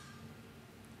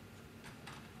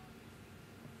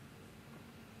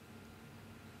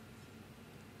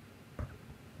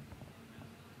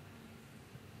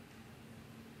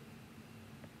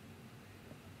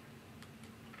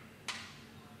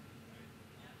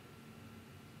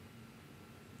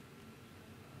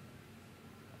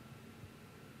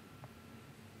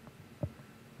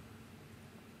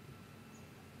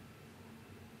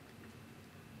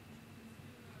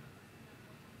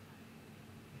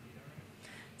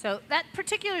 So that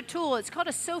particular tool, it's called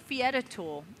a Sophietta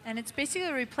tool, and it's basically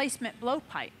a replacement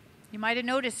blowpipe. You might have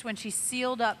noticed when she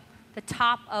sealed up the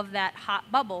top of that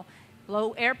hot bubble,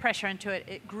 blow air pressure into it,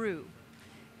 it grew.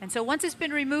 And so once it's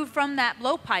been removed from that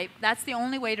blowpipe, that's the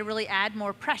only way to really add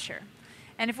more pressure.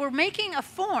 And if we're making a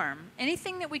form,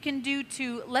 anything that we can do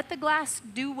to let the glass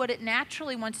do what it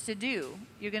naturally wants to do,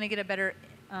 you're going to get a better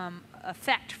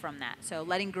effect from that. So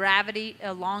letting gravity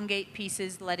elongate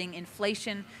pieces, letting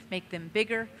inflation make them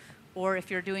bigger, or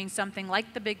if you're doing something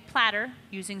like the big platter,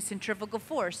 using centrifugal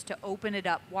force to open it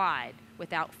up wide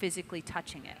without physically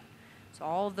touching it. So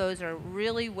all of those are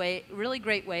really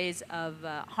great ways of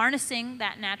harnessing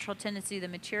that natural tendency of the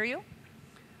material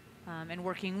and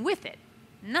working with it.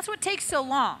 And that's what takes so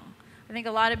long. I think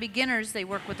a lot of beginners, they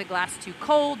work with the glass too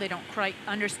cold. They don't quite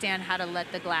understand how to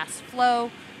let the glass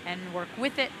flow and work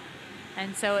with it.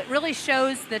 And so it really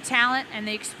shows the talent and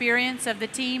the experience of the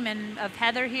team and of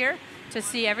Heather here to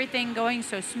see everything going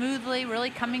so smoothly,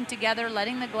 really coming together,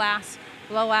 letting the glass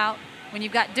blow out. When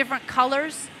you've got different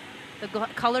colors, the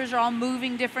colors are all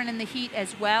moving different in the heat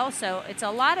as well. So it's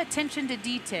a lot of attention to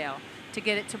detail to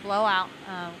get it to blow out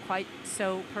quite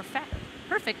so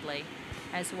perfectly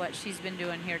as what she's been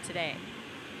doing here today.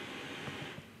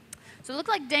 So it looks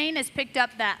like Dane has picked up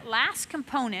that last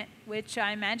component, which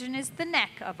I imagine is the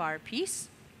neck of our piece.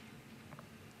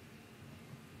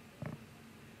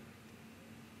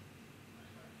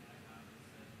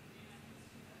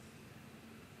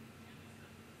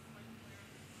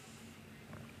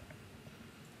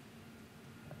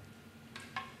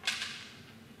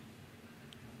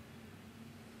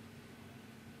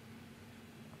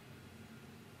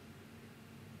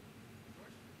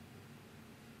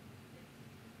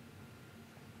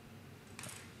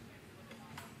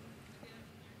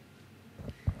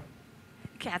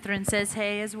 Catherine says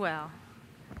hey as well.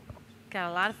 Got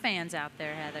a lot of fans out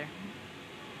there, Heather.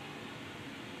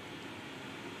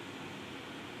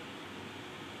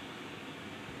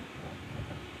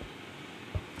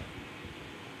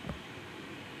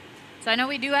 So I know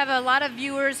we do have a lot of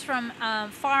viewers from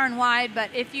far and wide,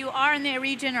 but if you are in the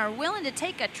region or willing to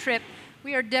take a trip,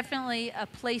 we are definitely a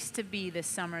place to be this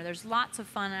summer. There's lots of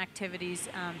fun activities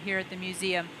here at the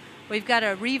museum. We've got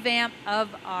a revamp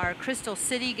of our Crystal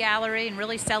City Gallery and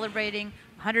really celebrating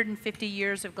 150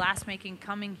 years of glassmaking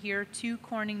coming here to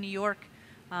Corning, New York.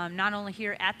 Not only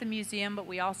here at the museum, but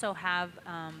we also have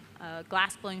a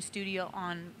glassblowing studio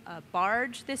on a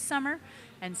barge this summer.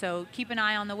 And so keep an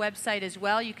eye on the website as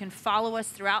well. You can follow us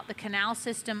throughout the canal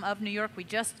system of New York. We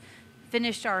just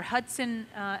finished our Hudson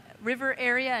River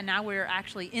area, and now we're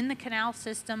actually in the canal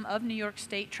system of New York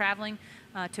State, traveling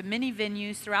to many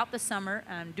venues throughout the summer,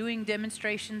 doing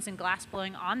demonstrations and glass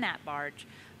blowing on that barge,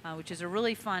 which is a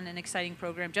really fun and exciting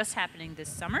program just happening this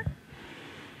summer.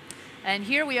 And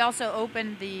here we also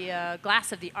opened the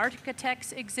Glass of the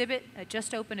Architects exhibit. It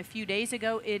just opened a few days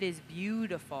ago. It is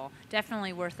beautiful.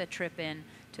 Definitely worth a trip in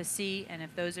to see. And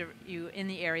if those of you in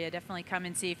the area, definitely come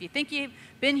and see. If you think you've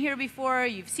been here before,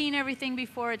 you've seen everything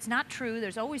before, it's not true.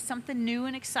 There's always something new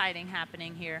and exciting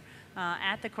happening here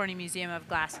at the Corning Museum of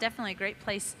Glass. Definitely a great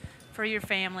place for your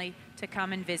family to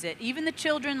come and visit. Even the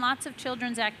children, lots of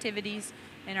children's activities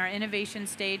in our innovation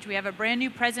stage. We have a brand new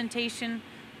presentation,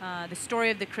 the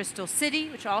story of the Crystal City,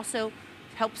 which also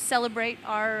helps celebrate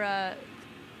our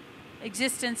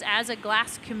existence as a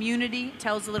glass community. It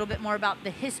tells a little bit more about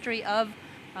the history of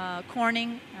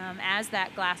Corning as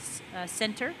that glass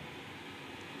center. You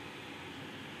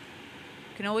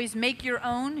can always make your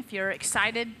own if you're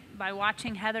excited by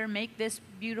watching Heather make this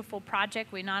beautiful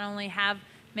project. We not only have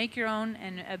make your own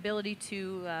and ability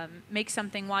to make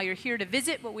something while you're here to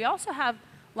visit, but we also have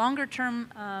longer term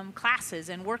classes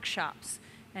and workshops.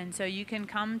 And so you can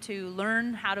come to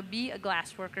learn how to be a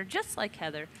glass worker just like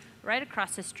Heather right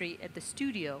across the street at the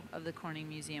studio of the Corning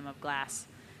Museum of Glass.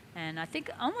 And I think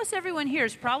almost everyone here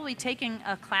is probably taking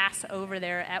a class over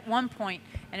there at one point,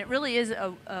 and it really is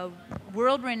a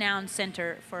world-renowned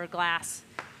center for glass.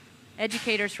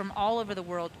 Educators from all over the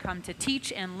world come to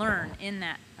teach and learn in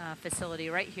that facility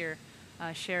right here,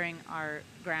 sharing our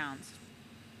grounds.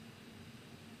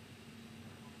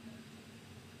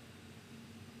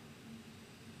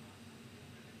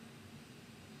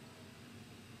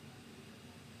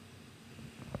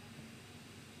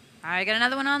 All right, got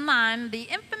another one online. The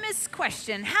infamous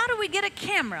question, how do we get a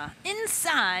camera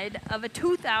inside of a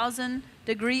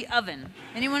 2,000-degree oven?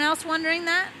 Anyone else wondering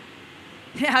that?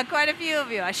 Yeah, quite a few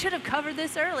of you. I should have covered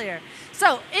this earlier.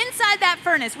 So inside that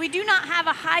furnace, we do not have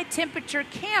a high-temperature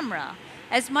camera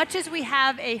as much as we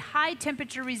have a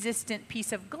high-temperature resistant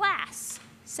piece of glass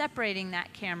separating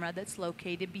that camera that's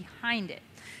located behind it.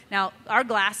 Now, our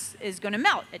glass is going to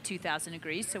melt at 2,000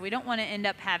 degrees, so we don't want to end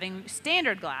up having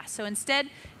standard glass. So instead,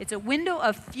 it's a window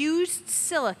of fused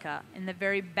silica in the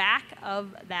very back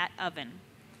of that oven.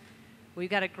 We've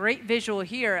got a great visual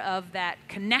here of that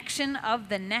connection of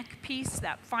the neck piece,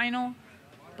 that final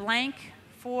blank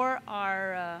for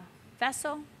our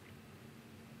vessel.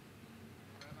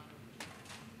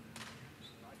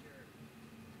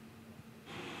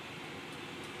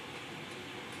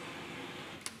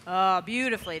 Oh,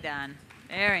 beautifully done.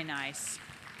 Very nice.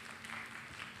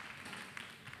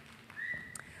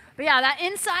 But yeah, that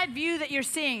inside view that you're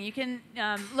seeing, you can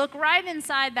look right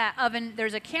inside that oven.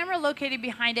 There's a camera located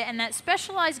behind it, and that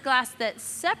specialized glass that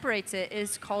separates it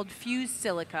is called fused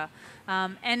silica.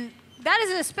 And that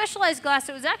is a specialized glass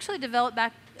that was actually developed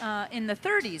back in the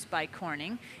 30s by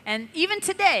Corning. And even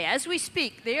today, as we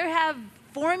speak, they have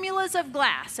formulas of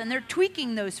glass, and they're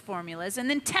tweaking those formulas and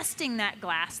then testing that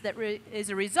glass that is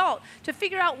a result to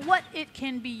figure out what it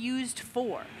can be used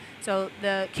for. So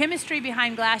the chemistry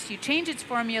behind glass, you change its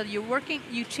formula,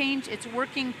 you change its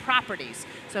working properties.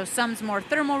 So some's more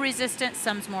thermal resistant,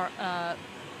 some's more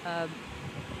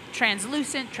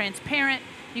translucent, transparent.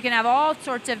 You can have all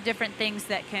sorts of different things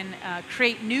that can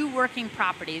create new working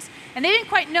properties. And they didn't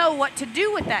quite know what to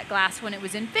do with that glass when it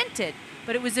was invented.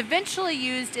 But it was eventually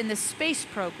used in the space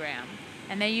program,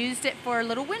 and they used it for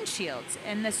little windshields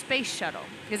in the space shuttle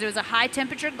because it was a high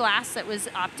temperature glass that was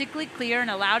optically clear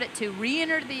and allowed it to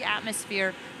re-enter the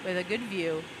atmosphere with a good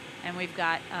view. And we've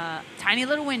got a tiny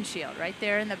little windshield right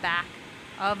there in the back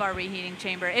of our reheating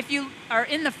chamber. If you are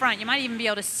in the front, you might even be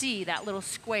able to see that little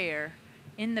square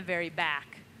in the very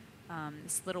back,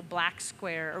 this little black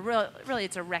square, or really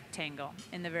it's a rectangle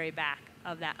in the very back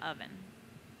of that oven.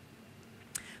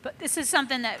 But this is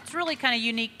something that's really kind of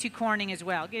unique to Corning as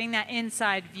well, getting that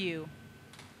inside view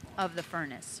of the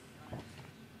furnace.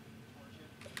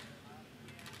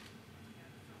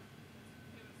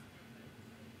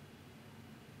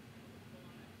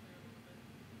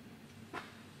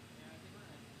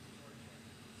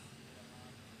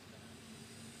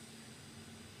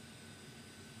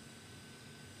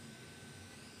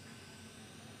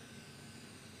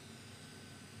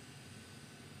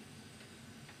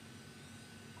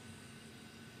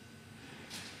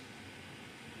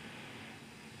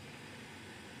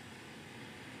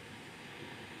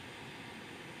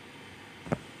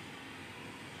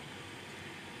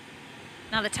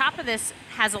 Now the top of this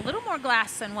has a little more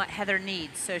glass than what Heather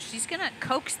needs, so she's going to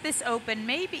coax this open,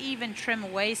 maybe even trim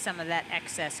away some of that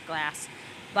excess glass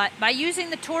But by using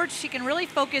the torch, she can really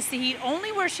focus the heat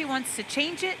only where she wants to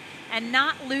change it and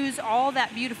not lose all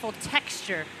that beautiful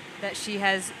texture that she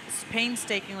has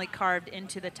painstakingly carved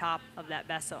into the top of that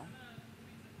vessel.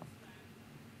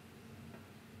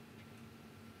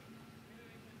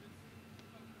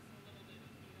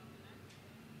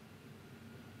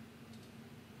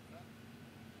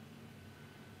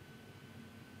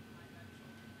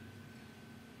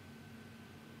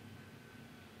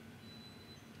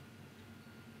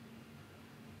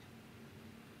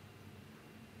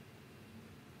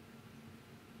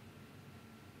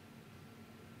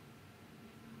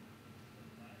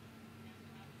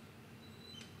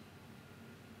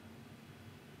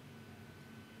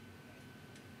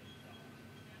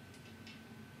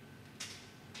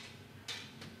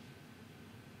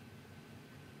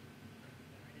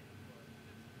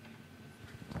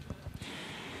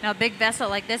 Now, a big vessel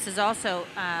like this is also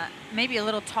maybe a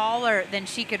little taller than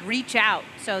she could reach out.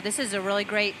 So this is a really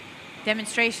great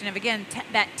demonstration of, again,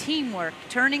 that teamwork,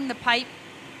 turning the pipe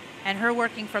and her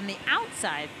working from the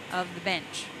outside of the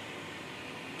bench.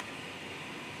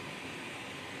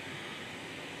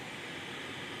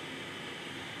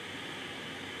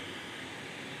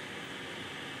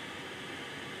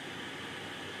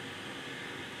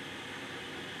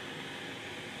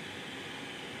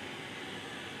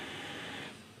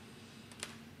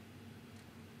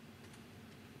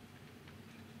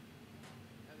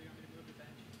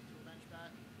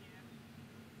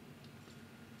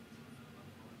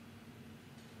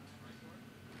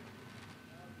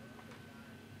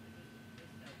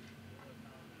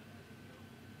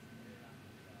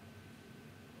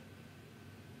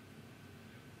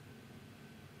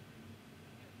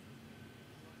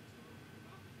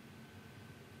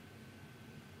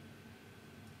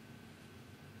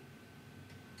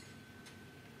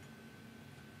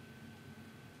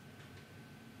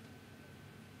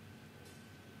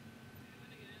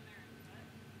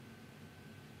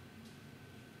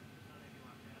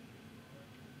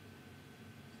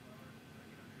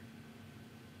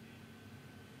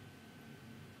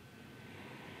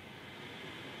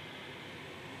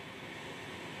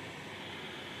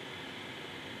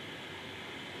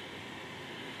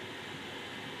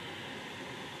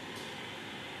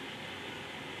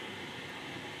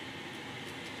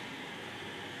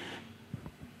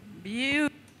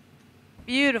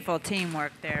 Beautiful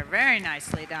teamwork there. Very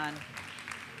nicely done.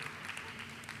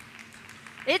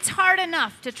 It's hard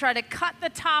enough to try to cut the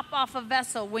top off a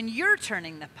vessel when you're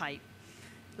turning the pipe,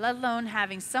 let alone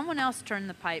having someone else turn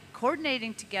the pipe,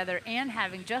 coordinating together, and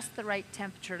having just the right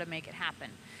temperature to make it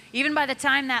happen. Even by the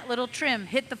time that little trim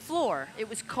hit the floor, it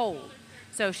was cold.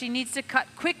 So she needs to cut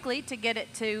quickly to get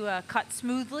it to cut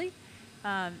smoothly.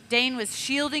 Dane was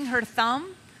shielding her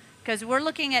thumb because we're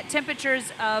looking at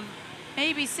temperatures of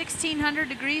maybe 1600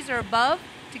 degrees or above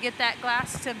to get that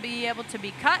glass to be able to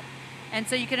be cut. And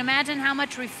so you can imagine how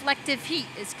much reflective heat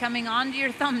is coming onto your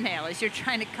thumbnail as you're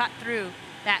trying to cut through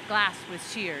that glass with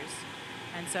shears.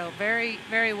 And so very,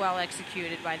 very well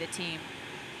executed by the team.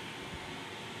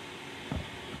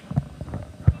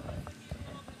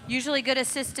 Usually good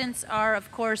assistants are,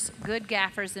 of course, good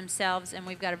gaffers themselves, and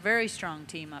we've got a very strong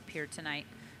team up here tonight.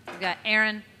 We've got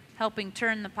Aaron helping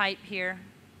turn the pipe here.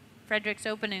 Frederick's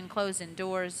opening and closing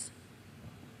doors.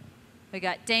 We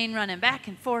got Dane running back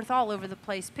and forth all over the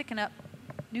place, picking up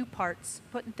new parts,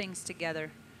 putting things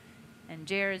together. And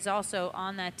Jared's also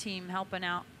on that team helping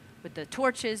out with the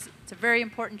torches. It's a very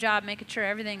important job, making sure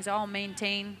everything's all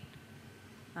maintained,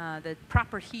 the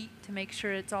proper heat to make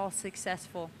sure it's all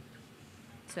successful.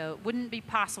 So it wouldn't be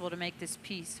possible to make this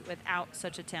piece without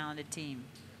such a talented team.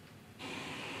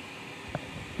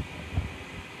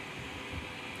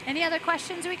 Any other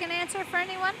questions we can answer for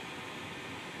anyone?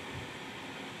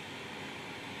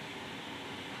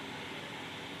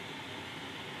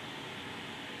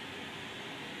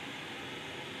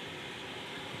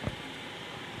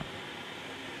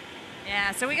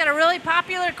 Yeah, so we got a really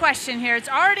popular question here. It's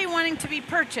already wanting to be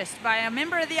purchased by a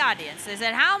member of the audience. They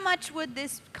said, how much would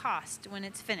this cost when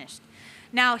it's finished?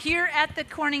 Now, here at the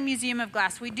Corning Museum of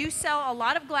Glass, we do sell a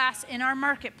lot of glass in our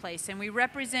marketplace, and we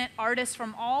represent artists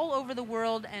from all over the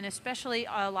world, and especially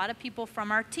a lot of people from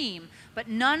our team. But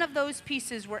none of those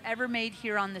pieces were ever made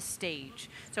here on the stage.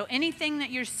 So anything that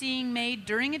you're seeing made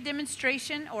during a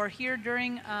demonstration or here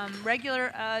during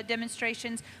regular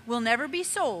demonstrations will never be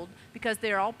sold because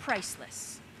they're all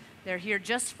priceless. They're here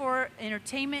just for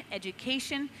entertainment,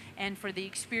 education, and for the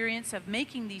experience of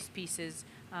making these pieces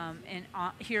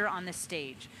here on the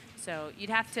stage. So you'd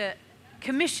have to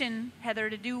commission Heather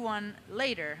to do one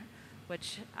later,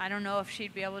 which I don't know if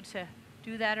she'd be able to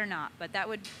do that or not. But that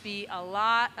would be a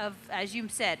lot of, as you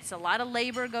said, it's a lot of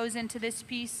labor goes into this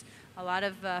piece, a lot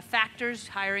of factors,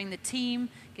 hiring the team,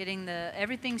 getting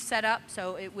everything set up.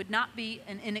 So it would not be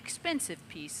an inexpensive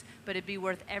piece, but it'd be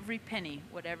worth every penny,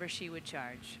 whatever she would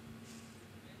charge.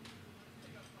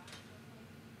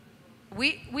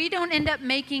 We don't end up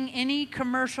making any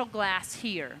commercial glass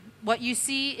here. What you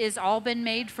see is all been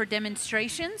made for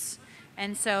demonstrations,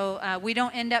 and so we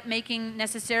don't end up making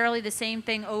necessarily the same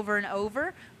thing over and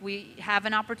over. We have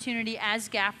an opportunity as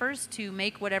gaffers to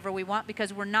make whatever we want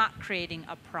because we're not creating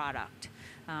a product.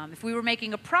 If we were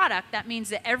making a product, that means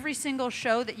that every single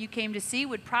show that you came to see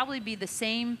would probably be the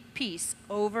same piece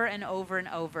over and over and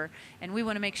over, and we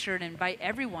want to make sure to invite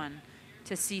everyone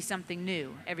to see something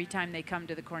new every time they come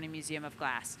to the Corning Museum of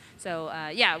Glass. So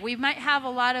yeah, we might have a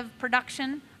lot of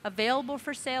production available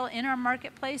for sale in our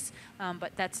marketplace,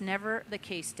 but that's never the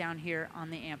case down here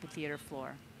on the amphitheater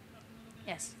floor.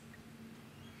 Yes?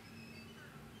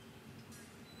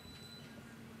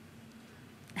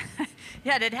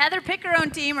 Yeah, did Heather pick her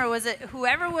own team, or was it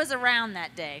whoever was around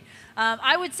that day?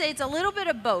 I would say it's a little bit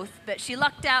of both, but she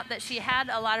lucked out that she had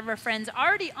a lot of her friends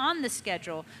already on the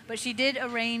schedule, but she did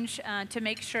arrange to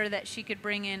make sure that she could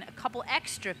bring in a couple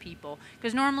extra people,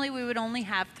 because normally we would only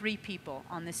have 3 people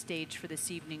on the stage for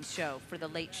this evening's show, for the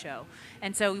late show.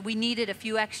 And so we needed a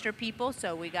few extra people,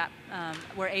 so we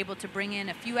were able to bring in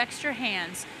a few extra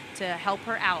hands to help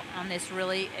her out on this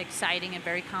really exciting and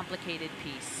very complicated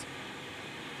piece.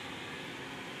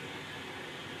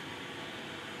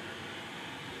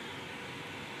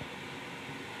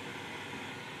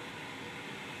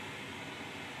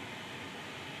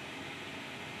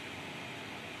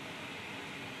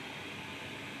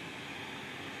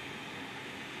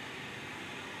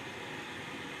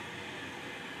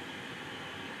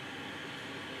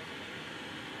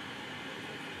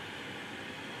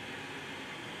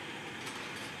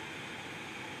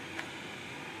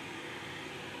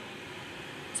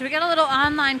 So we got a little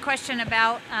online question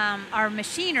about our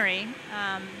machinery,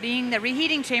 being the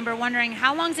reheating chamber, wondering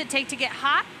how long does it take to get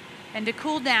hot and to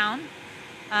cool down.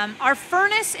 Our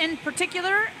furnace in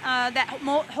particular that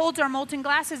holds our molten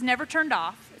glass is never turned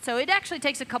off. So it actually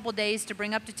takes a couple days to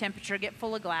bring up to temperature, get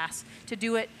full of glass. To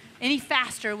do it any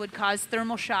faster would cause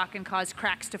thermal shock and cause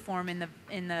cracks to form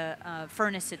in the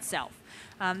furnace itself.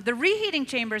 The reheating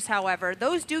chambers, however,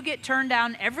 those do get turned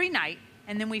down every night.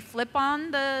 And then we flip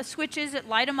on the switches that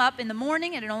light them up in the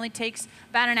morning, and it only takes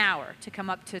about an hour to come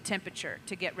up to temperature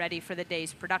to get ready for the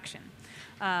day's production.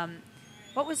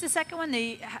 What was the second one?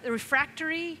 The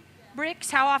refractory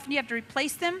bricks, how often do you have to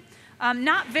replace them?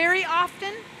 Not very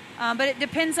often, but it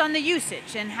depends on the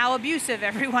usage and how abusive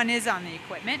everyone is on the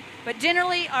equipment. But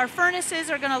generally, our furnaces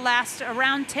are going to last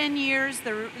around 10 years.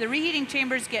 The reheating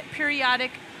chambers get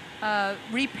periodic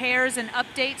repairs and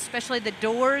updates, especially the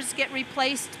doors get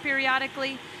replaced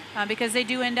periodically because they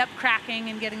do end up cracking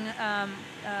and getting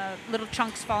little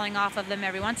chunks falling off of them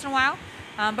every once in a while.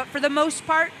 But for the most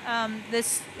part,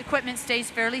 this equipment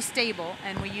stays fairly stable,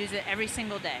 and we use it every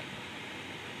single day.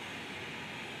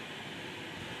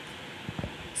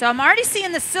 So I'm already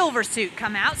seeing the silver suit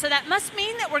come out, so that must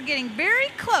mean that we're getting very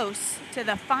close to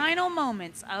the final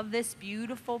moments of this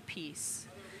beautiful piece.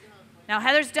 Now,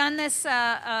 Heather's done this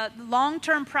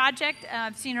long-term project.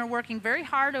 I've seen her working very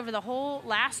hard over the whole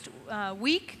last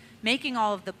week, making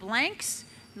all of the blanks,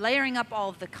 layering up all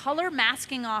of the color,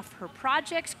 masking off her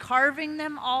projects, carving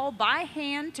them all by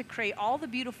hand to create all the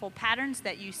beautiful patterns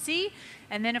that you see,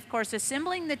 and then, of course,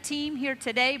 assembling the team here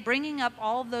today, bringing up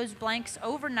all of those blanks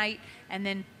overnight, and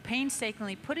then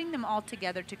painstakingly putting them all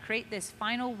together to create this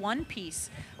final one piece.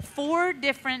 4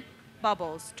 different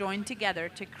bubbles joined together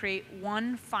to create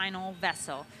one final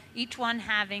vessel, each one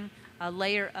having a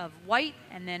layer of white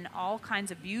and then all kinds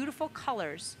of beautiful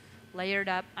colors layered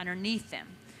up underneath them.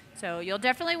 So you'll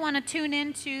definitely want to tune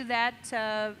into that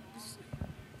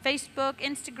Facebook,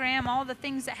 Instagram, all the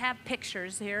things that have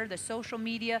pictures here, the social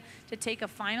media, to take a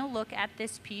final look at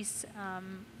this piece.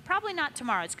 Probably not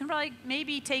tomorrow. It's going to probably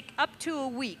maybe take up to a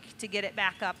week to get it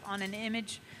back up on an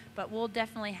image, but we'll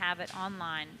definitely have it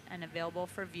online and available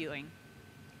for viewing.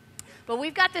 But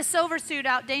we've got this silver suit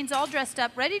out. Dane's all dressed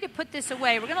up, ready to put this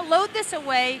away. We're going to load this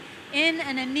away in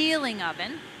an annealing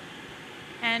oven.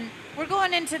 And we're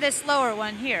going into this lower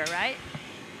one here, right?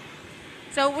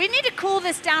 So we need to cool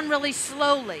this down really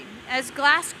slowly. As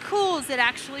glass cools, it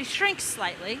actually shrinks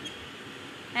slightly.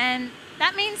 And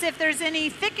that means if there's any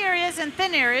thick areas and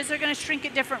thin areas, they're going to shrink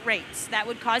at different rates. That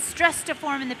would cause stress to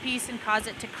form in the piece and cause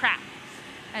it to crack.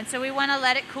 And so we want to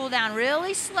let it cool down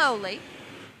really slowly.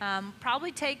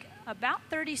 Probably take about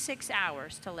 36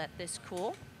 hours to let this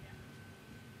cool.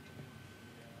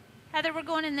 Heather, we're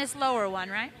going in this lower one,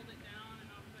 right?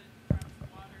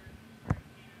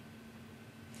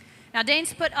 Now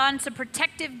Dane's put on some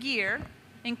protective gear,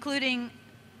 including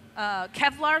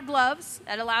Kevlar gloves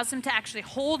that allows him to actually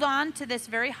hold on to this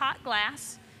very hot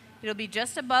glass. It'll be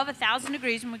just above 1,000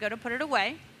 degrees when we go to put it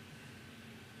away.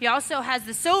 He also has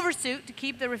the silver suit to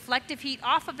keep the reflective heat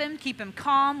off of him, keep him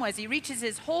calm as he reaches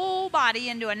his whole body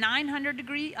into a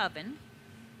 900-degree oven.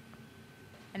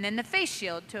 And then the face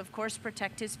shield to, of course,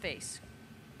 protect his face.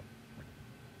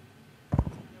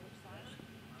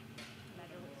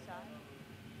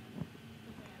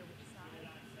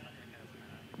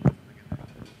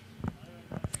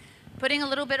 Putting a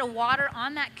little bit of water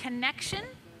on that connection,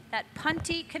 that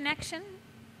punty connection,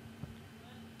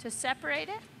 to separate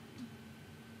it.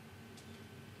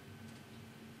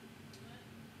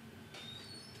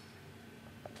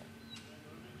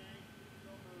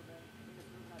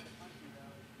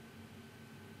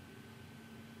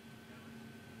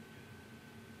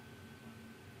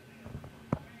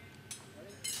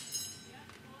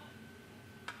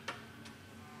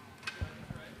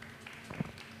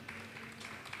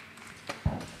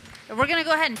 We're going to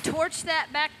go ahead and torch that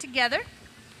back together.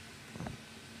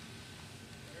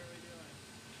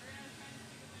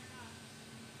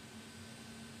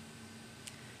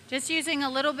 Just using a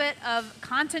little bit of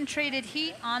concentrated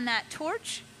heat on that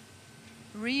torch.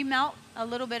 Remelt a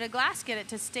little bit of glass, get it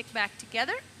to stick back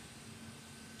together.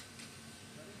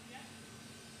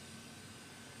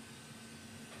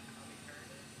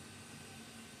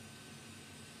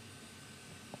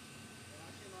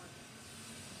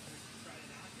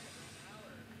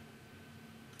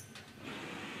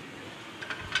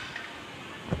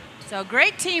 So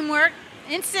great teamwork,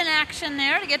 instant action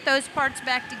there to get those parts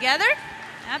back together.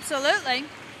 Absolutely.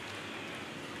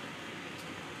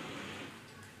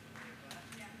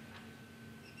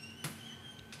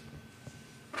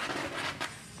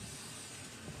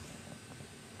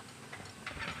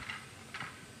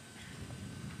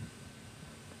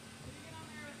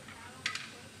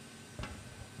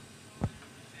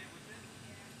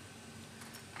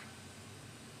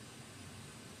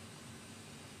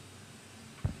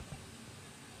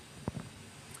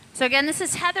 So again, this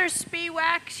is Heather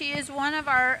Spiewak. She is one of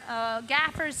our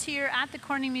gaffers here at the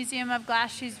Corning Museum of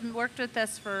Glass. She's worked with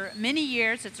us for many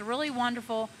years. It's really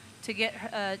wonderful to get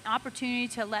an opportunity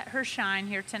to let her shine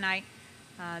here tonight.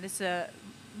 This is a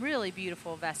really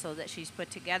beautiful vessel that she's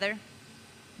put together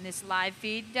in this live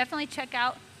feed. Definitely check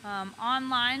out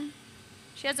online.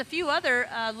 She has a few other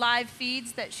live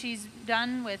feeds that she's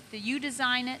done with the You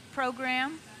Design It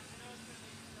program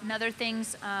and other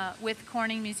things with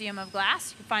Corning Museum of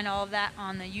Glass. You can find all of that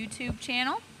on the YouTube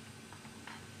channel.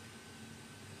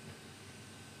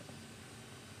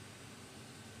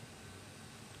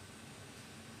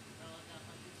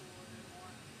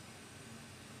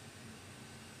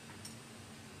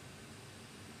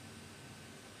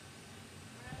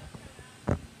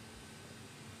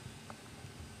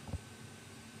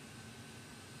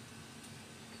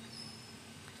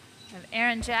 We have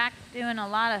Aaron Jack doing a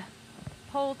lot of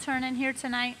pole turning here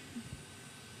tonight.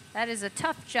 That is a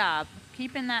tough job,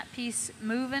 keeping that piece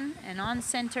moving and on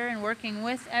center and working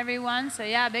with everyone. So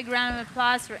yeah, big round of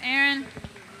applause for Aaron.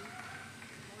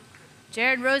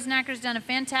 Jared Rosenacker's done a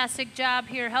fantastic job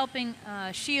here helping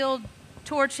shield,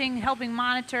 torching, helping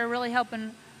monitor, really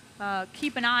helping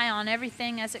keep an eye on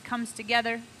everything as it comes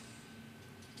together.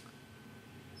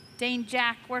 Dane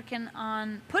Jack working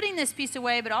on putting this piece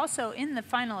away, but also in the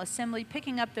final assembly,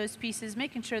 picking up those pieces,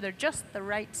 making sure they're just the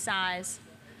right size.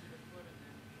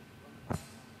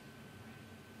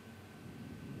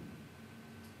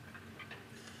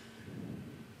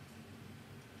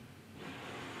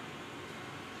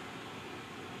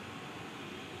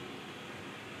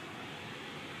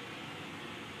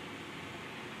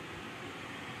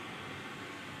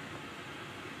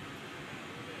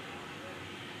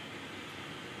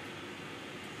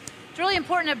 It's really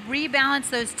important to rebalance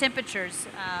those temperatures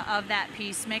of that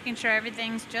piece, making sure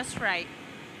everything's just right.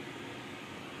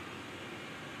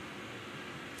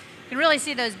 You can really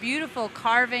see those beautiful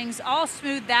carvings all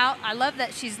smoothed out. I love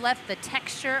that she's left the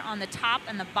texture on the top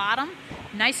and the bottom.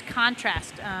 Nice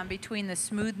contrast between the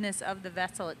smoothness of the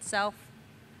vessel itself.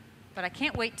 But I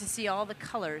can't wait to see all the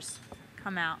colors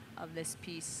come out of this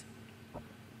piece.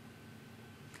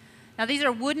 Now these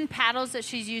are wooden paddles that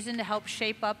she's using to help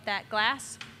shape up that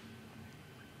glass.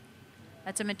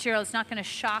 That's a material, it's not going to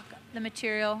shock the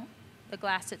material, the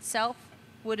glass itself.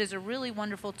 Wood is a really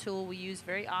wonderful tool we use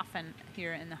very often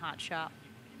here in the Hot Shop.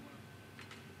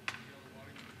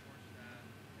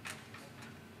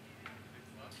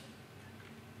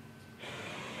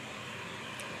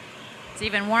 It's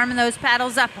even warming those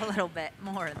paddles up a little bit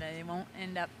more. They won't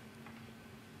end up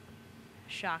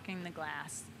shocking the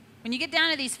glass. When you get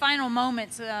down to these final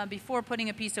moments before putting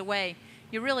a piece away,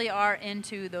 you really are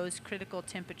into those critical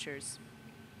temperatures.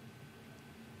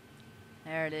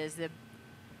 There it is, the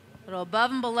little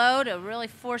above and below to really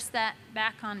force that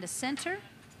back onto center.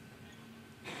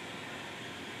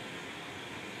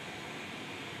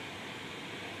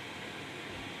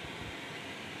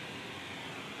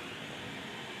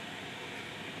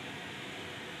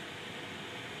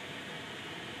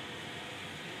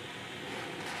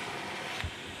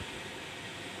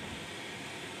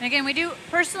 And again, we do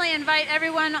personally invite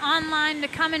everyone online to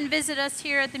come and visit us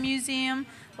here at the museum.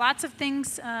 Lots of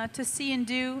things to see and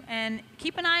do, and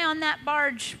keep an eye on that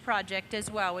barge project as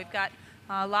well. We've got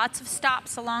lots of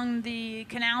stops along the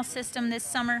canal system this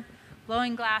summer,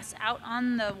 blowing glass out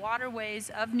on the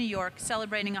waterways of New York,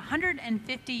 celebrating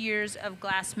 150 years of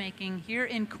glassmaking here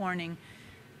in Corning.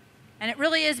 And it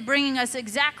really is bringing us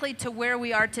exactly to where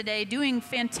we are today, doing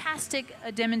fantastic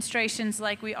demonstrations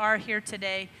like we are here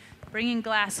today. Bringing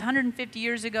glass 150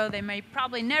 years ago, they may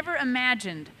probably never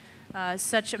imagined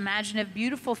such imaginative,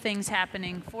 beautiful things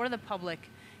happening for the public,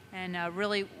 and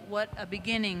really what a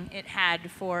beginning it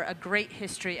had for a great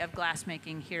history of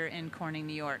glassmaking here in Corning,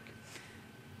 New York.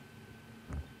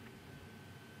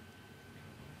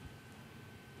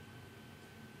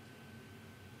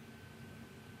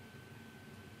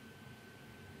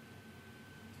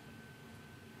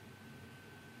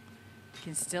 You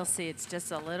can still see it's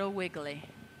just a little wiggly.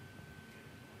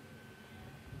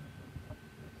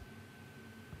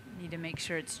 Need to make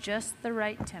sure it's just the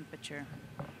right temperature.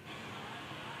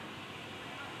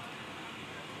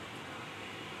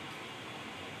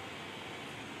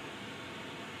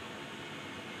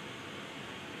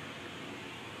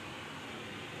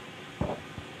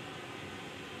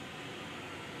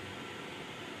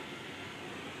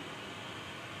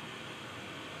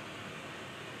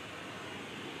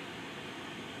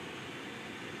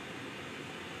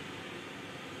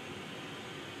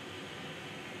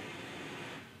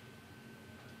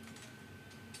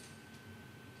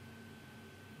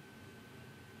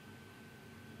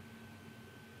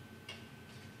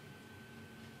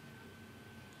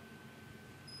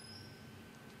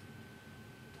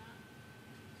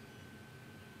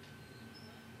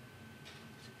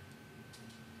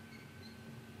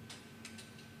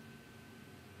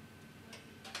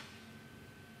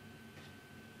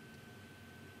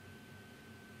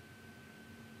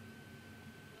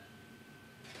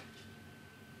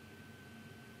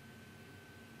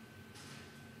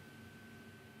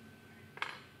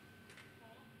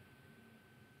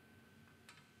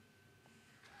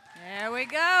 There we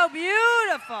go,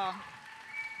 beautiful.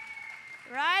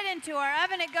 Right into our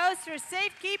oven it goes for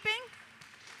safekeeping.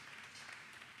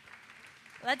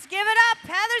 Let's give it up,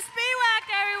 Heather Spiewak,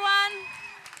 everyone.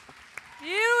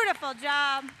 Beautiful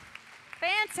job.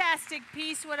 Fantastic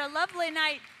piece. What a lovely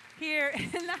night here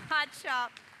in the hot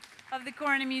shop of the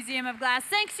Corning Museum of Glass.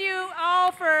 Thanks you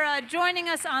all for joining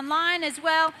us online as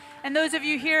well. And those of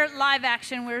you here live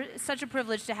action, we're such a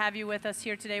privilege to have you with us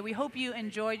here today. We hope you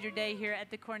enjoyed your day here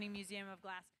at the Corning Museum of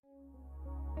Glass.